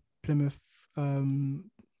over Plymouth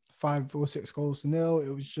 5 or 6 goals to 0. It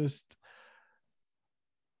was just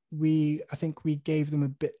I think we gave them a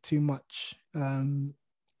bit too much in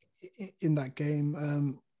that game,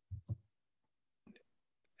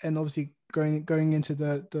 and obviously going into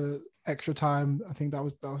the extra time, I think that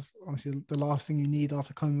was obviously the last thing you need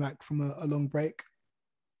after coming back from a long break.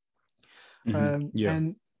 Mm-hmm.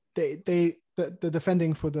 And the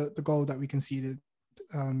defending for the goal that we conceded,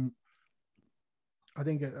 I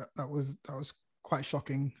think that was quite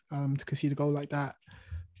shocking, to concede a goal like that.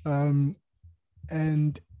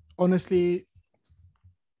 And honestly,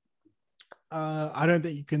 I don't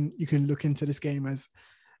think you can look into this game as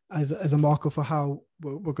a marker for how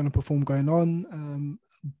we're going to perform going on.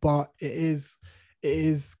 But it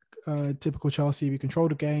is typical Chelsea. We control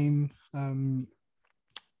the game,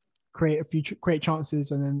 create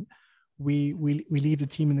chances, and then we leave the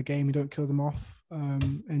team in the game. We don't kill them off.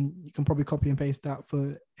 And you can probably copy and paste that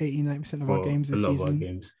for 80-90% of our games this season. Of our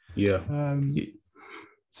games. Yeah.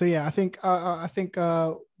 So yeah, I think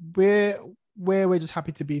we're where we're just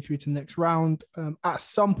happy to be through to the next round. At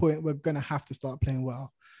some point, we're gonna have to start playing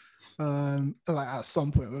well. Like at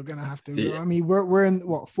some point, we're gonna have to. Yeah. I mean, we're in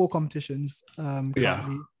 4 competitions currently,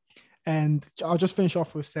 Yeah. and I'll just finish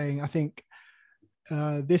off with saying I think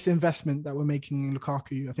this investment that we're making in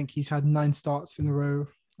Lukaku, I think he's had 9 starts in a row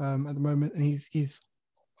at the moment, and he's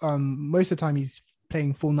most of the time he's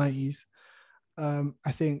playing full 90s.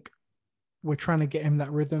 I think we're trying to get him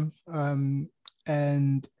that rhythm,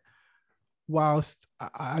 and whilst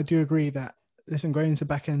I do agree that, listen, going into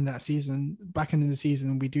back end of the season,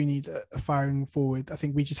 we do need a firing forward. I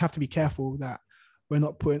think we just have to be careful that we're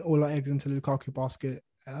not putting all our eggs into the Lukaku basket.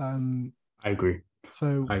 I agree.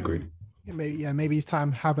 So I agree. Maybe it's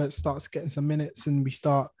time Havertz starts getting some minutes and we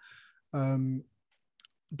start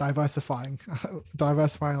diversifying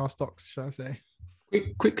our stocks, shall I say.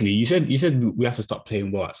 Quickly, you said we have to start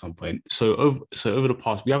playing well at some point. So over the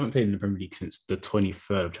past, we haven't played in the Premier League since the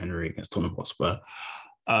 23rd of January against Tottenham Hotspur.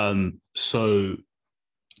 So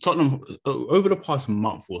Tottenham over the past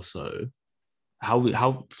month or so,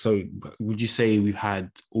 how so would you say we've had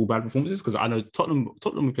all bad performances? Because I know Tottenham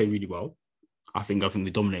we played really well. I think we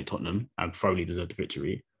dominate Tottenham and thoroughly deserved the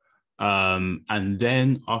victory. And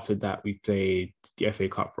then after that, we played the FA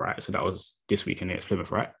Cup, right? So that was this weekend against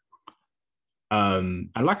Plymouth, right? And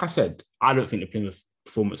like I said, I don't think the Plymouth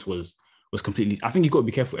performance was completely. I think you've got to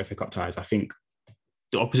be careful with FA Cup ties. I think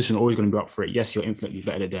the opposition are always going to be up for it. Yes, you're infinitely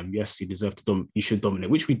better than them. Yes, you deserve to you should dominate,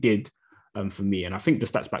 which we did for me. And I think the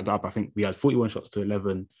stats backed up. I think we had 41 shots to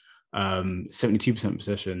 11, 72%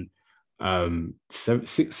 possession,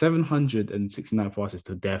 769 passes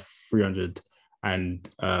to death, 300. And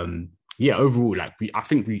overall, I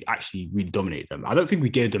think we actually really dominated them. I don't think we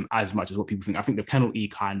gave them as much as what people think. I think the penalty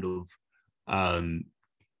kind of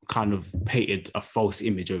painted a false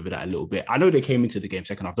image over that a little bit. I know they came into the game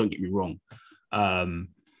second half, don't get me wrong.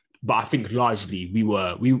 But I think largely we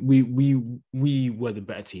were the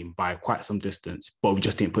better team by quite some distance, but we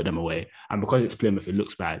just didn't put them away. And because it's Plymouth, it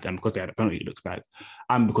looks bad. And because they had a penalty, it looks bad.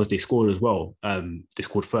 And because they scored as well, they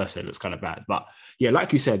scored first, so it looks kind of bad. But yeah,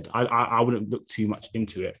 like you said, I wouldn't look too much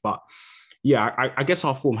into it. But yeah, I guess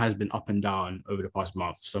our form has been up and down over the past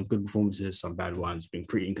month. Some good performances, some bad ones, been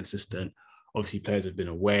pretty inconsistent. Obviously, players have been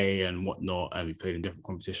away and whatnot, and we've played in different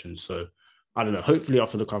competitions. So I don't know. Hopefully,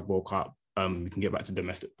 after the Club World Cup, we can get back to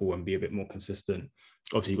domestic ball and be a bit more consistent.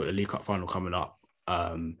 Obviously, you've got the League Cup final coming up.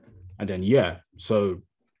 And then, so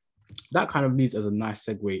that kind of leads as a nice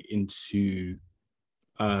segue into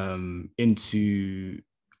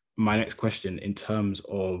my next question in terms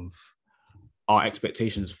of our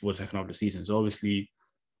expectations for the second half of the season. So obviously,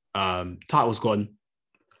 title's gone.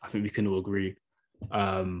 I think we can all agree.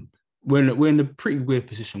 We're in a pretty weird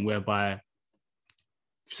position whereby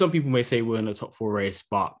some people may say we're in the top 4 race,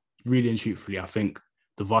 but really and truthfully, I think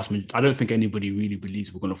I don't think anybody really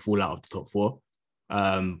believes we're going to fall out of the top 4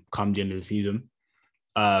 come the end of the season.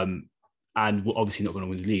 And we're obviously not going to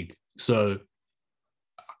win the league. So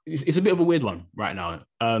it's a bit of a weird one right now.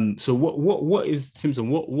 So what is Simpson?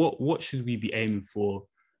 What should we be aiming for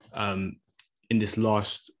in this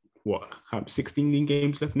last 16 league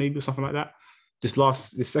games left, maybe, or something like that? This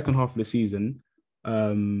second half of the season.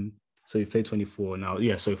 So you've played 24 now.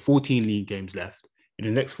 Yeah, so 14 league games left. In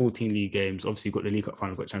the next 14 league games, obviously you've got the League Cup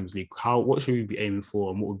final, you've got Champions League. What should we be aiming for,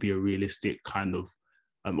 and what would be a realistic kind of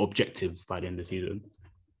objective by the end of the season?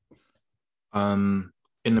 In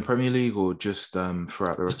the Premier League or just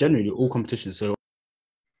throughout the rest? Just generally, all competitions. So,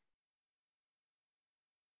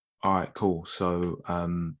 all right, cool. So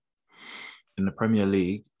in the Premier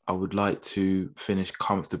League, I would like to finish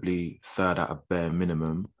comfortably third at a bare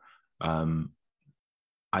minimum.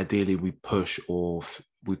 Ideally, we push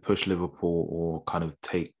Liverpool or kind of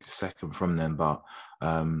take second from them, but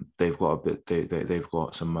they've got they've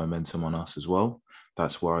got some momentum on us as well.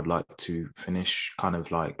 That's where I'd like to finish, kind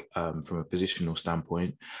of like from a positional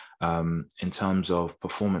standpoint. In terms of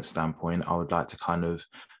performance standpoint, I would like to kind of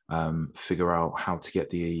figure out how to get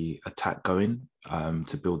the attack going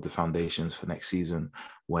to build the foundations for next season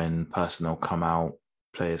when personnel come out,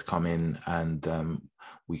 players come in, and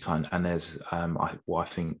there's what I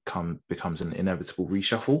think becomes an inevitable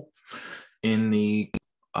reshuffle in the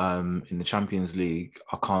Champions League.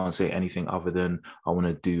 I can't say anything other than I want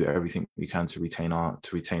to do everything we can to retain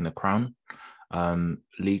the crown.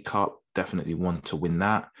 League Cup, definitely want to win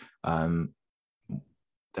that.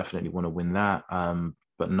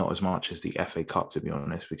 But not as much as the FA Cup, to be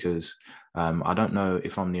honest, because I don't know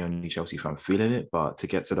if I'm the only Chelsea fan feeling it, but to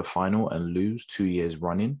get to the final and lose 2 years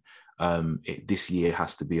running, this year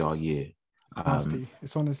has to be our year.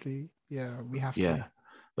 It's honestly, we have to.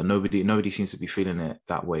 But nobody seems to be feeling it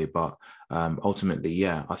that way. But ultimately,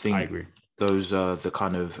 I think I agree. those are the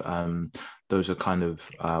kind of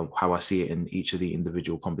how I see it in each of the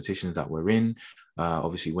individual competitions that we're in.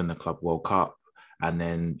 Obviously, win the Club World Cup, and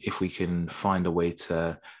then if we can find a way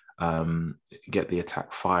to get the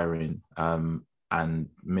attack firing, and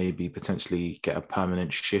maybe potentially get a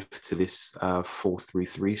permanent shift to this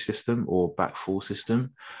 4-3-3 system or back four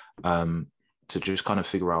system, to just kind of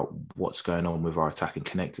figure out what's going on with our attack and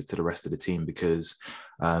connect it to the rest of the team. Because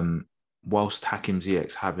whilst Hakim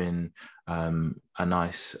Ziyech's having a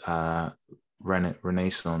nice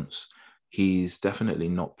renaissance, he's definitely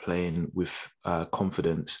not playing with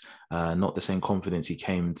confidence, not the same confidence he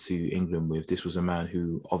came to England with. This was a man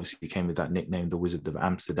who obviously came with that nickname, the Wizard of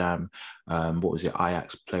Amsterdam. What was it?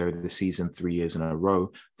 Ajax Player of the Season 3 years in a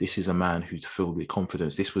row. This is a man who's filled with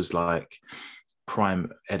confidence. This was like prime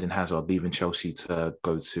Eden Hazard leaving Chelsea to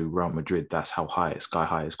go to Real Madrid. That's how sky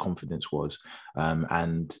high his confidence was.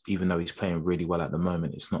 And even though he's playing really well at the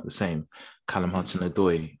moment, it's not the same. Callum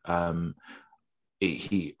Hudson-Odoi,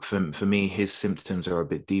 for me, his symptoms are a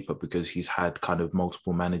bit deeper because he's had kind of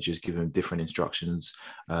multiple managers give him different instructions,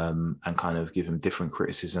 and kind of give him different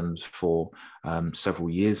criticisms for several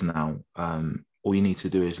years now. All you need to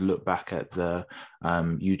do is look back at the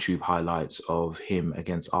YouTube highlights of him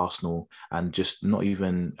against Arsenal, and just not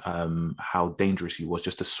even how dangerous he was,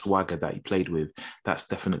 just the swagger that he played with. That's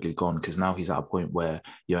definitely gone, because now he's at a point where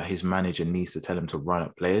his manager needs to tell him to run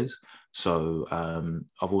up players. So I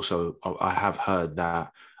have heard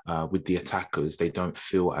that with the attackers, they don't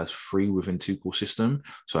feel as free within Tuchel's system.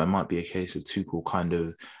 So it might be a case of Tuchel kind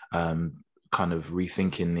of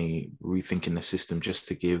rethinking the system just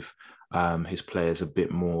to give his players a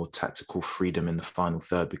bit more tactical freedom in the final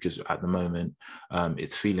third, because at the moment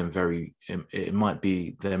it's feeling it might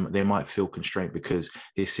be they might feel constrained because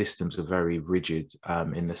his systems are very rigid,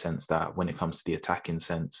 in the sense that when it comes to the attacking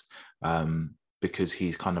sense, because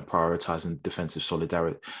he's kind of prioritizing defensive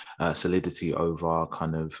solidity over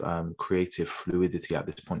kind of creative fluidity at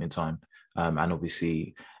this point in time, and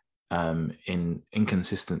obviously in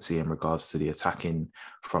inconsistency in regards to the attacking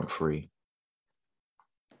front three.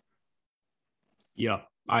 Yeah,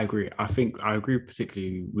 I agree. I think I agree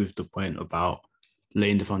particularly with the point about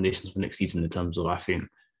laying the foundations for next season, in terms of, I think,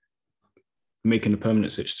 making a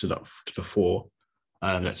permanent switch to the four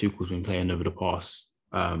that Tuchel's been playing over the past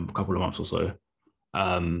couple of months or so,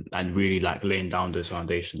 and really like laying down those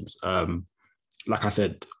foundations. Like I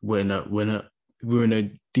said, we're in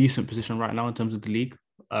a decent position right now in terms of the league.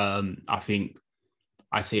 I think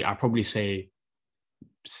I'd probably say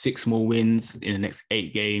 6 more wins in the next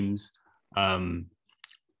 8 games.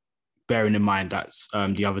 Bearing in mind that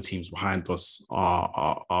the other teams behind us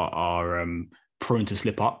are prone to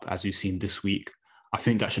slip up, as we've seen this week. I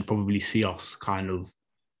think that should probably see us kind of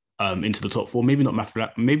into the top 4. Maybe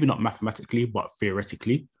not mathematically, but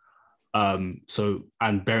theoretically. So,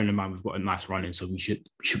 and bearing in mind we've got a nice run in, so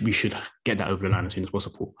we should get that over the line as soon as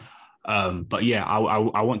possible. But yeah,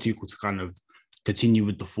 I want Tuchel to kind of continue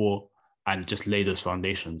with the 4 and just lay those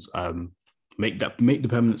foundations. Make the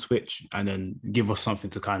permanent switch, and then give us something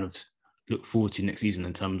to kind of look forward to next season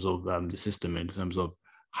in terms of the system, in terms of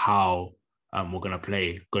how we're going to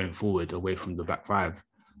play going forward away from the back 5.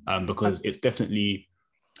 Because it's definitely,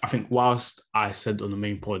 I think, whilst I said on the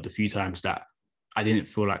main pod a few times that I didn't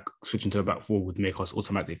feel like switching to a back 4 would make us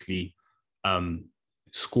automatically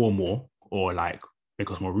score more or like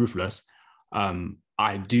make us more ruthless,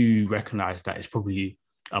 I do recognise that it's probably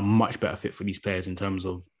a much better fit for these players in terms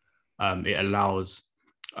of it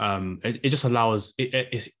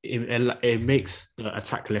makes the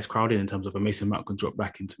attack less crowded, in terms of a Mason Mount can drop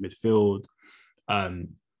back into midfield, and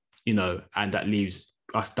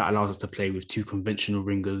that allows us to play with 2 conventional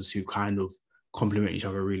ringers who kind of complement each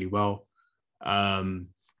other really well. And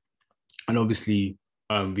obviously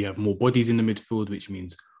we have more bodies in the midfield, which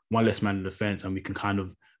means 1 less man in defence, and we can kind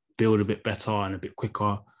of build a bit better and a bit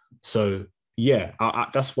quicker. So yeah,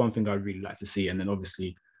 that's one thing I'd really like to see. And then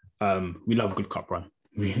obviously we love a good cup run.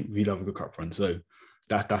 We love a good cup run. So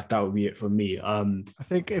that would be it for me. I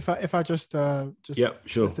think if I just yeah,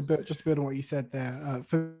 sure. just to build on what you said there,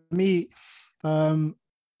 for me, I'm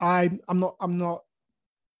not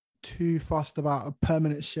too fussed about a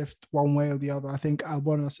permanent shift one way or the other. I think I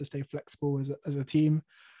want us to stay flexible as a team.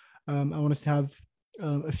 I want us to have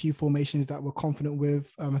a few formations that we're confident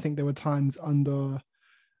with. I think there were times under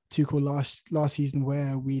Tuchel last season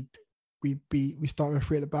where we start with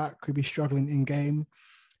 3 at the back, could be struggling in game,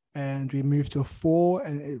 and we moved to a 4,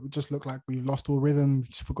 and it would just look like we've lost all rhythm,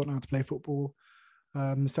 just forgotten how to play football.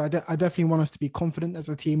 So I definitely want us to be confident as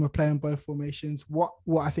a team. We're playing both formations. What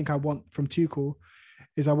I think I want from Tuchel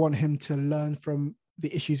is I want him to learn from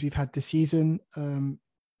the issues we've had this season.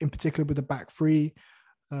 in particular with the back three.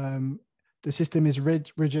 The system is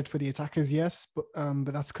rigid for the attackers, yes, but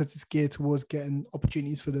that's because it's geared towards getting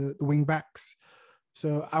opportunities for the wing backs.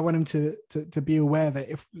 So I want him to be aware that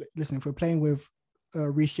if we're playing with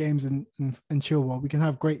Reece James and Chilwell, we can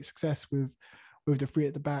have great success with the three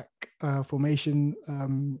at the back formation,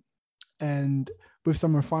 and with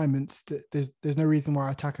some refinements. There's no reason why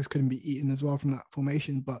our attackers couldn't be eaten as well from that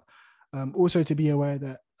formation. But also to be aware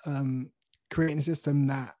that creating a system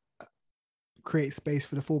that create space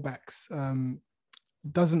for the fullbacks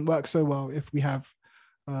doesn't work so well if we have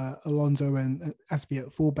Alonso and Aspie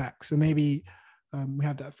at fullback. So maybe we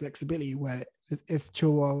have that flexibility where if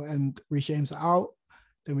Chilwell and Reece James are out,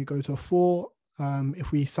 then we go to a 4.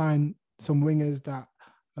 If we sign some wingers that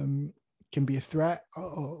can be a threat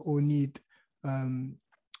or need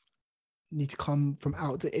to come from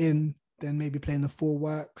out to in, then maybe playing the 4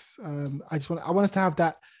 works. I want us to have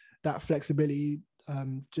that flexibility.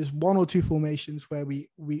 Just 1 or 2 formations where we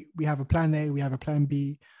have a plan A, we have a plan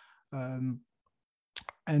B, and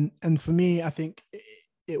for me, I think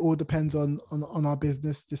it all depends on our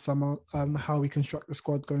business this summer, how we construct the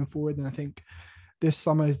squad going forward. And I think this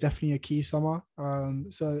summer is definitely a key summer.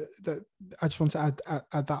 So that I just want to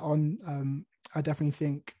add that on. I definitely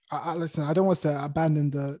think. Listen, I don't want us to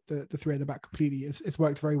abandon the 3 at the back completely. It's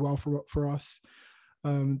worked very well for us.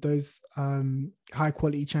 Those high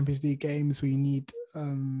quality Champions League games where you need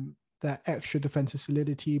that extra defensive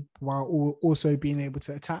solidity while also being able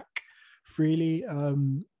to attack freely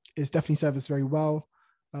is definitely served us very well.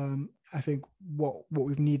 I think what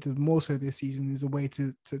we've needed more so this season is a way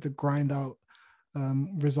to grind out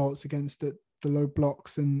results against the low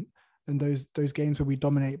blocks and those games where we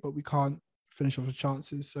dominate but we can't finish off the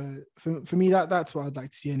chances. So for me, that's what I'd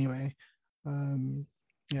like to see anyway.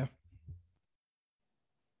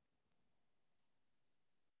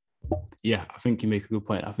 Yeah, I think you make a good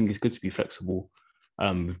point. I think it's good to be flexible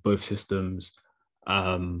with both systems,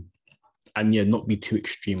 and not be too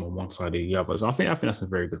extreme on one side or the other. So I think that's a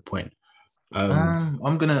very good point.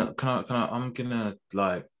 I'm gonna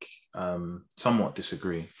somewhat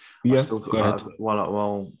disagree. Yeah, go ahead.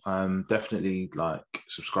 Definitely like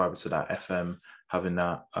subscribe to that FM, having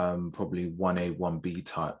that probably 1A, 1B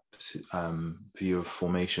type view of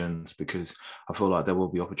formations, because I feel like there will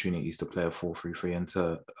be opportunities to play a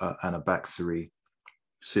 4-3-3 and a back 3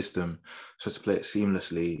 system. So to play it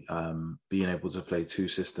seamlessly, being able to play two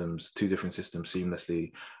different systems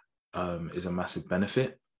seamlessly is a massive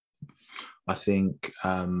benefit. I think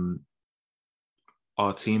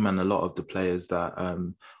our team and a lot of the players that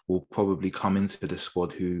will probably come into the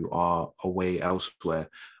squad who are away elsewhere,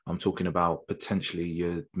 I'm talking about potentially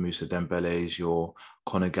your Moussa Dembele's, your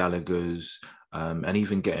Conor Gallagher's, and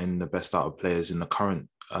even getting the best out of players in the current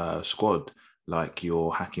squad, like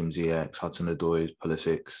your Hakim Ziyech, Hudson-Odoi,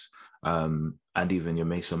 Pulisic, and even your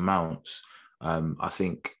Mason Mounts. I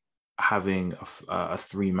think having a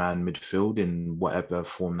 3-man midfield in whatever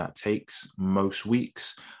form that takes most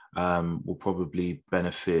weeks will probably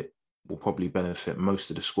benefit most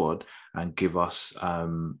of the squad and give us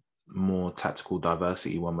more tactical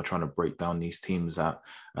diversity when we're trying to break down these teams that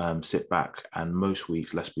sit back. And most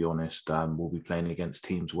weeks, let's be honest, we'll be playing against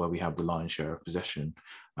teams where we have the lion's share of possession,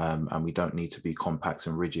 and we don't need to be compact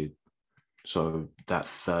and rigid. So that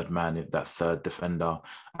third man, that third defender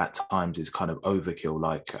at times is kind of overkill,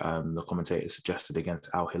 like the commentator suggested against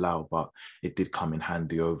Al Hilal, but it did come in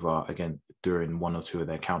handy over again during 1 or 2 of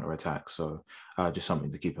their counter attacks. So just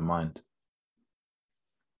something to keep in mind.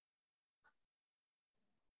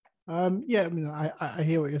 I mean, I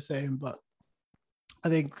hear what you're saying, but I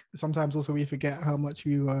think sometimes also we forget how much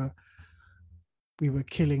we were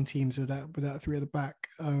killing teams with that 3 at the back,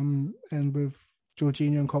 and with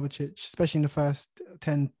Jorginho and Kovacic, especially in the first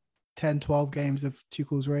 10-12 games of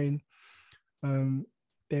Tuchel's reign.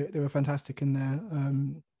 They were fantastic in there.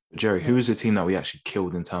 Jerry, who was the team that we actually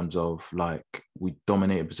killed in terms of, like, we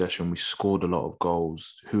dominated possession, we scored a lot of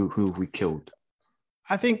goals? Who have we killed?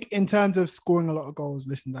 I think in terms of scoring a lot of goals,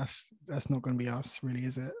 listen, that's not going to be us, really,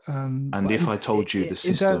 is it? And if I told you the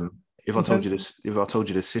system, if I told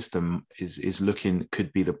you the system is looking,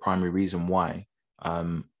 could be the primary reason why.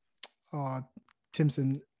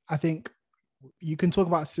 Timson, I think you can talk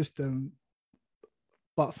about system,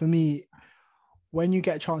 but for me, when you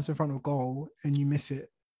get a chance in front of goal and you miss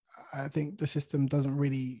it, I think the system doesn't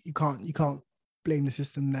really. You can't blame the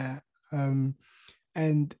system there.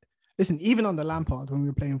 And listen, even under Lampard, when we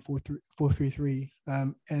were playing 4-3-3,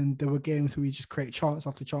 and there were games where we just create chance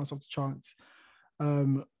after chance after chance.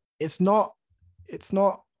 It's not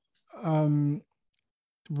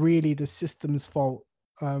really the system's fault.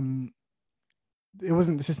 it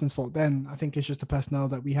wasn't the system's fault then. I think it's just the personnel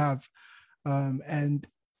that we have. And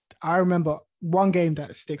I remember one game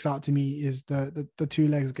that sticks out to me is the 2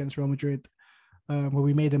 legs against Real Madrid, where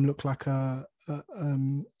we made them look like a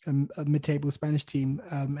mid-table Spanish team.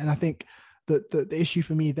 And I think that the issue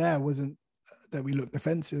for me there wasn't that we looked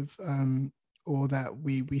defensive or that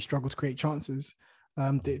we struggled to create chances.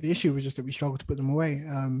 The issue was just that we struggled to put them away.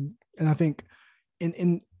 And I think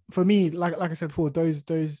for me, like I said before,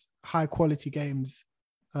 those high quality games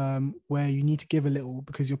where you need to give a little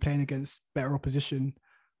because you're playing against better opposition.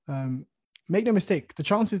 Make no mistake, the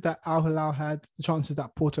chances that Al Hilal had, the chances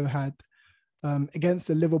that Porto had against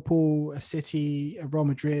a Liverpool, a City, a Real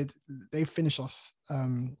Madrid, they finished us.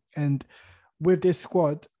 And with this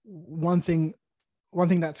squad, one thing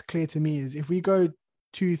that's clear to me is if we go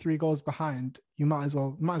 2-3 goals behind, you might as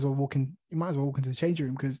well walk into the changing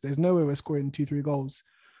room, because there's no way we're scoring 2-3 goals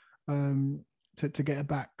to get it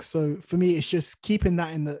back. So for me, it's just keeping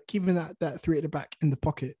that 3 at the back in the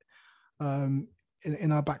pocket,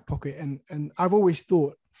 in our back pocket. And I've always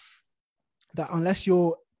thought that unless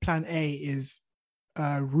your plan A is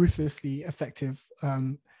ruthlessly effective,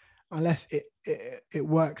 unless it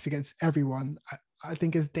works against everyone, I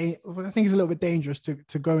think it's a little bit dangerous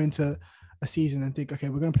to go into a season and think, okay,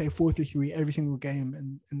 we're going to play 4-3-3 every single game,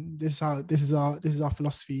 and this is our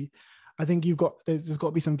philosophy. I think there's got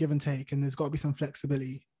to be some give and take, and there's got to be some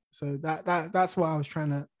flexibility. So that's what I was trying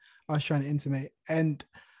to intimate. And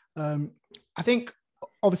I think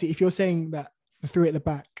obviously if you're saying that the 3 at the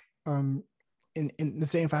back, in the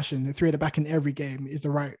same fashion, the 3 at the back in every game is the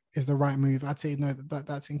right move, I'd say no,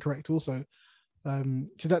 that's incorrect also. So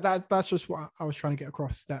that's just what I was trying to get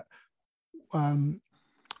across, that in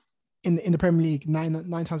the Premier League,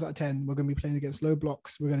 nine times out of 10, we're going to be playing against low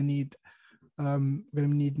blocks. We're going to need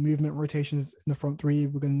movement rotations in the front 3.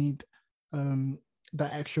 We're going to need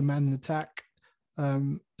that extra man in attack.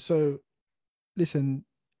 So listen,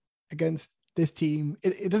 against this team,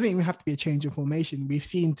 it doesn't even have to be a change in formation. We've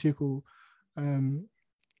seen Tuchel in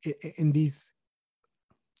these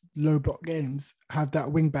low block games have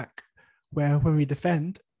that wing back where when we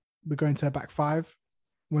defend, we're going to a back 5.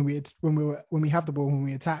 When we have the ball, when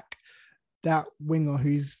we attack, that winger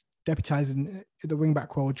who's deputizing the wing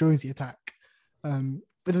back role joins the attack. It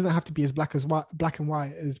doesn't have to be as black and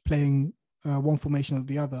white as playing one formation or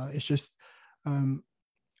the other. It's just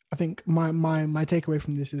I think my takeaway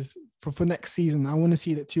from this is for next season, I want to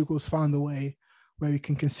see that Tuchel's found a way where we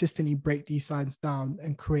can consistently break these sides down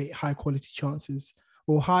and create high quality chances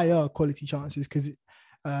or higher quality chances. Because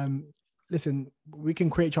listen, we can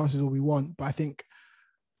create chances all we want, but I think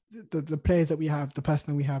the players that we have, the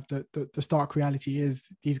personnel we have, the stark reality is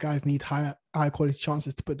these guys need high quality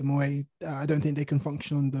chances to put them away. I don't think they can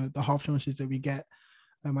function on the half chances that we get.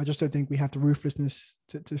 I just don't think we have the ruthlessness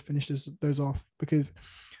to finish those off, because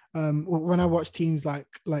when I watch teams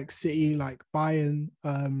like City, like Bayern,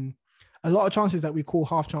 a lot of chances that we call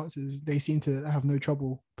half chances, they seem to have no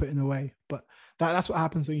trouble putting away. But that's what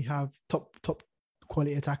happens when you have top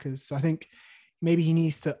quality attackers. So I think maybe he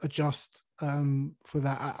needs to adjust for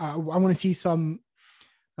that. I want to see some,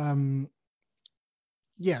 like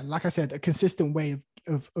I said, a consistent way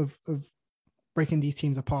of breaking these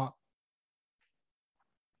teams apart.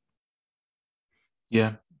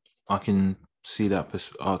 Yeah, I can see that.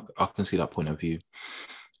 I can see that point of view.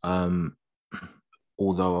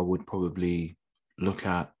 Although I would probably look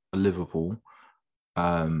at Liverpool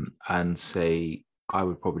and say I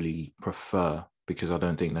would probably prefer, because I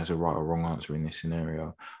don't think there's a right or wrong answer in this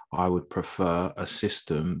scenario, I would prefer a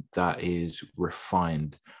system that is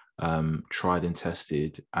refined, tried and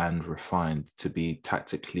tested and refined to be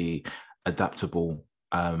tactically adaptable.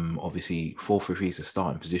 Obviously 4-3-3 is a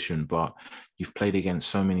starting position, but you've played against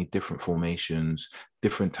so many different formations,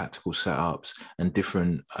 different tactical setups, and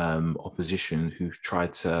different opposition who've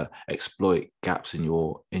tried to exploit gaps in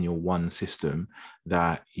your one system,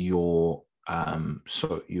 that you're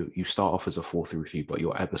so you start off as a 4-3-3, but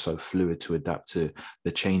you're ever so fluid to adapt to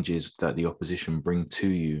the changes that the opposition bring to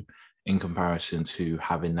you, in comparison to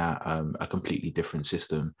having that a completely different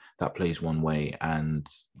system that plays one way and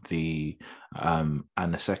the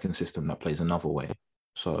second system that plays another way.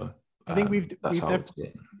 So I think we've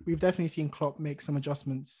definitely seen Klopp make some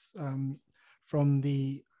adjustments from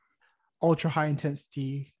the ultra high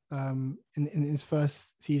intensity in his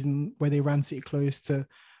first season where they ran City close to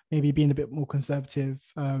maybe being a bit more conservative.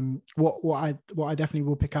 What I definitely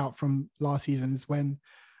will pick out from last season is when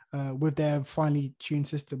with their finely tuned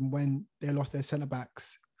system, when they lost their centre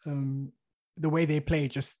backs, the way they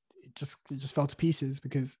played just fell to pieces,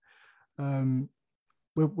 because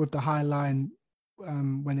with the high line,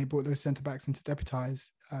 when they brought those centre backs into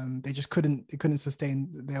deputise, they just couldn't sustain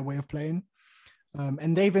their way of playing.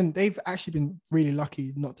 And they've actually been really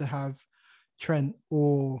lucky not to have Trent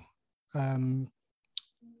or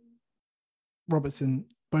Robertson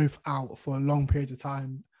both out for long periods of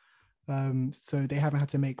time. So they haven't had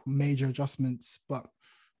to make major adjustments, but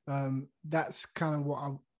that's kind of what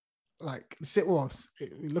I like.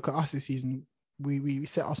 Look at us this season. We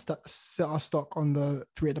set our stock on the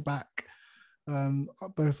three at the back.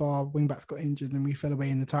 Both our wing backs got injured and we fell away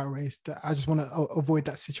in the title race. I just want to avoid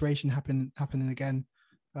that situation happening again.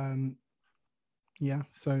 Yeah,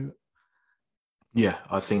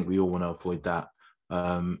 I think we all want to avoid that.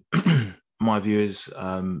 My view is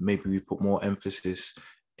maybe we put more emphasis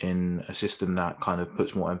in a system that kind of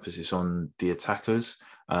puts more emphasis on the attackers,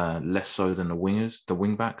 less so than the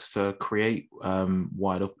wing backs to create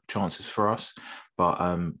wider chances for us. But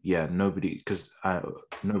nobody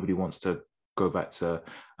wants to go back to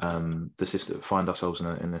the system, find ourselves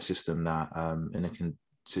in a system that in a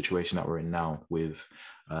situation that we're in now with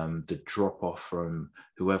the drop off from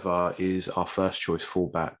whoever is our first choice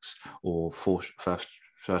fullbacks or first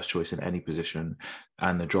choice in any position,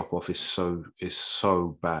 and the drop off is so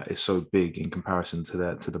bad, it's so big in comparison to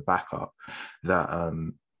the backup that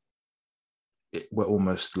we're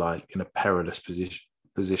almost like in a perilous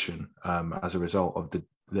position as a result of the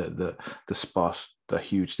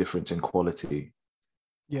huge difference in quality.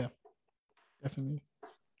 Yeah, definitely.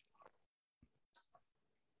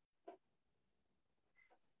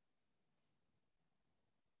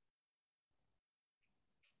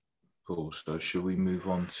 Cool. So should we move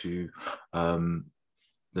on to the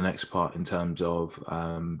next part in terms of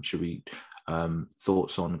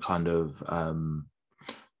thoughts on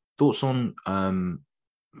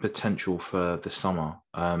potential for the summer?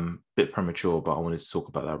 Bit premature, but I wanted to talk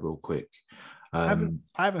about that real quick. I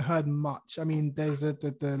haven't heard much. I mean, there's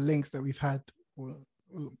the links that we've had,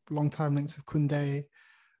 long time links with Koundé.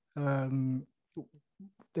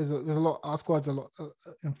 There's a lot. Our squad's a lot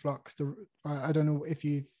in flux. I don't know if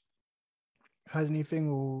you've heard anything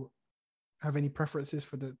or have any preferences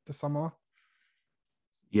for the summer.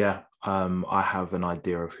 Yeah, I have an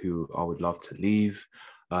idea of who I would love to leave.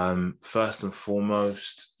 First and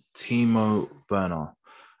foremost, Timo Werner.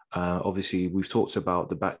 Obviously, we've talked about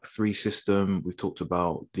the back three system. We've talked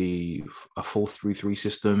about a 4-3-3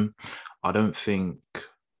 system. I don't think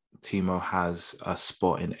Timo has a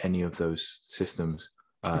spot in any of those systems.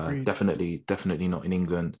 Definitely not in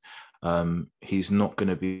England. He's not going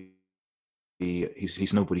to be.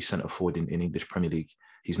 He's nobody's centre forward in English Premier League.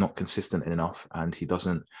 He's not consistent enough, and he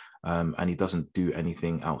doesn't do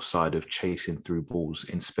anything outside of chasing through balls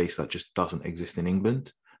in space that just doesn't exist in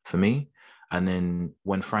England for me. And then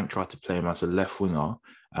when Frank tried to play him as a left winger,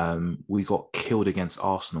 we got killed against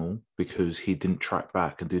Arsenal because he didn't track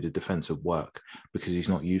back and do the defensive work because he's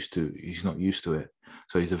not used to it.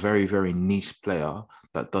 So he's a very, very niche player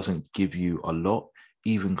that doesn't give you a lot,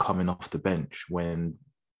 even coming off the bench when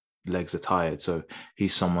legs are tired. So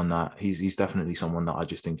he's definitely someone that I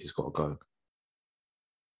just think has got to go.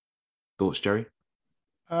 Thoughts, Jerry?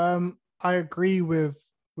 I agree with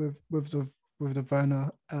the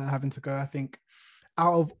Werner having to go. I think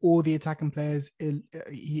out of all the attacking players, it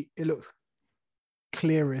looks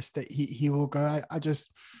clearest that he will go. I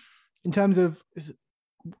just, in terms of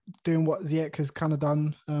doing what Ziyech has kind of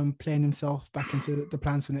done, playing himself back into the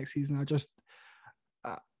plans for next season,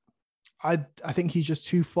 I think he's just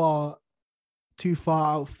too far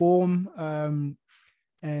out of form,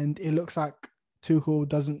 and it looks like Tuchel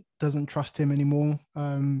doesn't trust him anymore.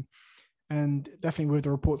 And definitely with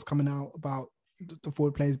the reports coming out about the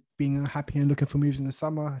forward players being unhappy and looking for moves in the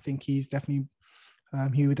summer, I think he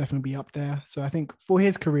would definitely be up there. So I think for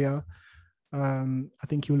his career, I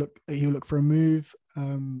think he'll look for a move.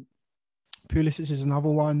 Pulisic is another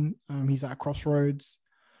one. He's at a crossroads.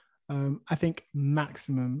 I think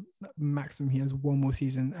maximum he has one more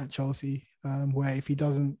season at Chelsea, where if he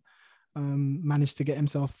doesn't manage to get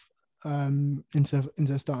himself into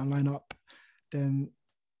a starting lineup, then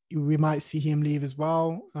we might see him leave as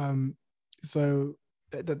well. So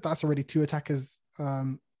that's already two attackers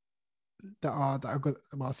that are good,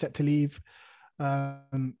 set to leave.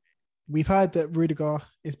 We've heard that Rudiger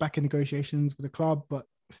is back in negotiations with the club, but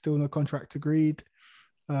still no contract agreed.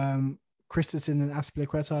 Christensen and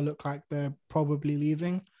Azpilicueta look like they're probably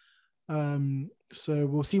leaving. So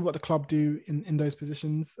we'll see what the club do in those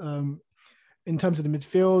positions. In terms of the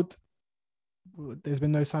midfield, there's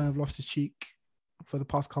been no sign of Loftus-Cheek for the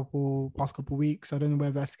past couple weeks. I don't know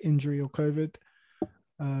whether that's injury or COVID.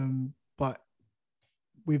 But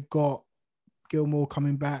we've got Gilmore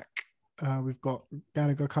coming back. We've got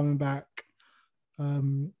Gallagher coming back.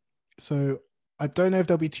 So I don't know if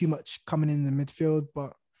there'll be too much coming in the midfield,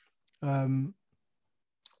 but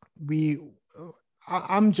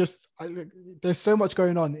there's so much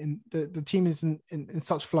going on in the team is in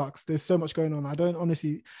such flux. There's so much going on. I don't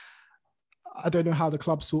know how the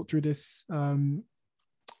club sort through this. I'm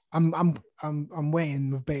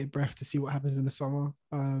waiting with bated breath to see what happens in the summer.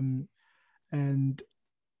 And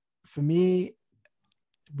for me,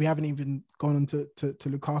 we haven't even gone on to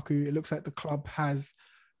Lukaku. It looks like the club has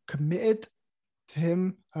committed to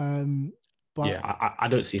him. But yeah, I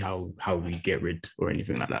don't see how we get rid or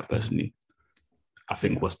anything like that personally. I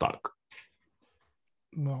think we're stuck.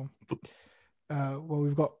 Well,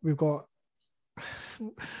 we've got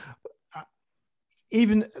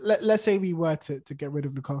even let's say we were to get rid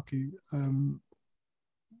of Lukaku.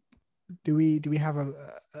 Do we have an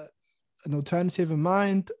alternative in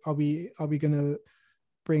mind? Are we going to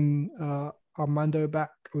bring Armando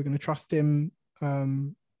back? Are we going to trust him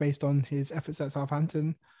based on his efforts at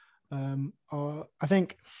Southampton? I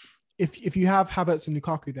think if you have Havertz and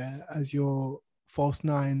Lukaku there as your false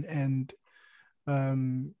nine and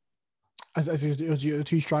as your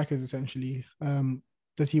two strikers essentially,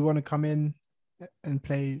 does he want to come in and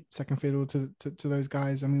play second fiddle to those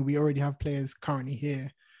guys? I mean, we already have players currently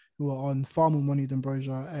here who are on far more money than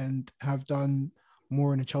Broja and have done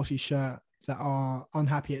more in a Chelsea shirt that are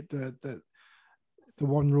unhappy at the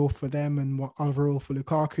one rule for them and one other rule for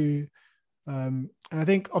Lukaku. And I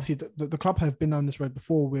think obviously the club have been down this road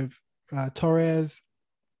before with Torres,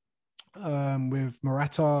 with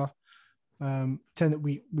Morata.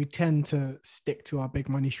 We tend to stick to our big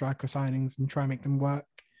money striker signings and try and make them work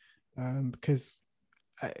because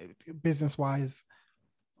business wise,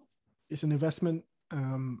 it's an investment.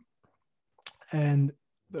 And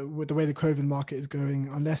with the way the COVID market is going,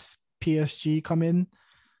 unless PSG come in,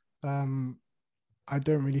 I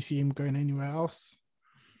don't really see him going anywhere else.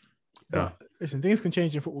 But listen, things can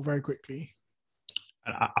change in football very quickly.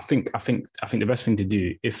 I think the best thing to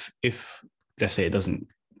do, if let's say it doesn't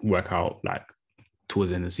work out like towards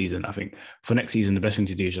the end of the season, I think for next season the best thing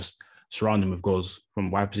to do is just surround them with goals from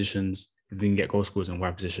wide positions. If we can get goal scorers in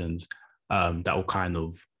wide positions, that will kind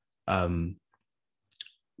of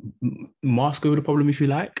mask over the problem, if you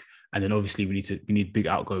like. And then obviously we need big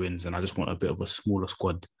outgoings, and I just want a bit of a smaller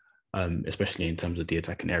squad, especially in terms of the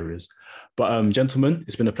attacking areas. But gentlemen,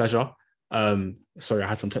 it's been a pleasure. Sorry, I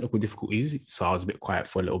had some technical difficulties, so I was a bit quiet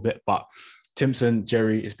for a little bit. But Timpson,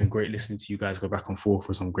 Jerry, it's been great listening to you guys go back and forth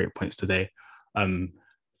with some great points today.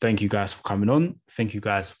 Thank you guys for coming on. Thank you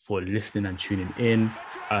guys for listening and tuning in.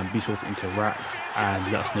 Be sure to interact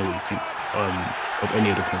and let us know what you think of any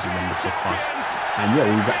of the points we made in the podcast. And yeah,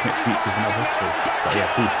 we'll be back next week with another episode. But yeah,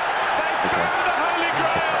 peace.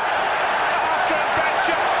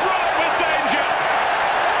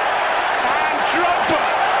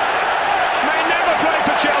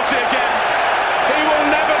 Chelsea again. He will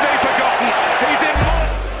never be forgotten. He's in.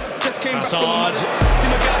 Just came back from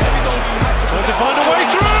trying to find a way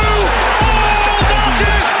through. Oh, that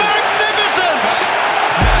is magnificent!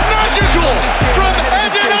 Magical from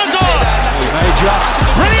Eden Hazard. He may just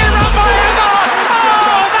brilliant run by Hazard.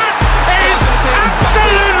 Oh, that is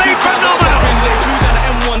absolutely phenomenal.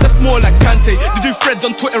 That's more like Kante. You do threads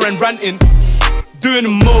on Twitter and ranting, doing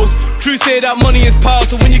the most. True say that money is power,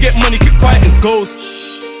 so when you get money, keep quiet and ghost.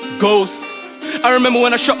 I remember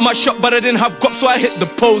when I shot my shot, but I didn't have guap, so I hit the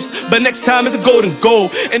post. But next time it's a golden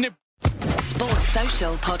goal. And Sports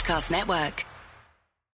Social Podcast Network.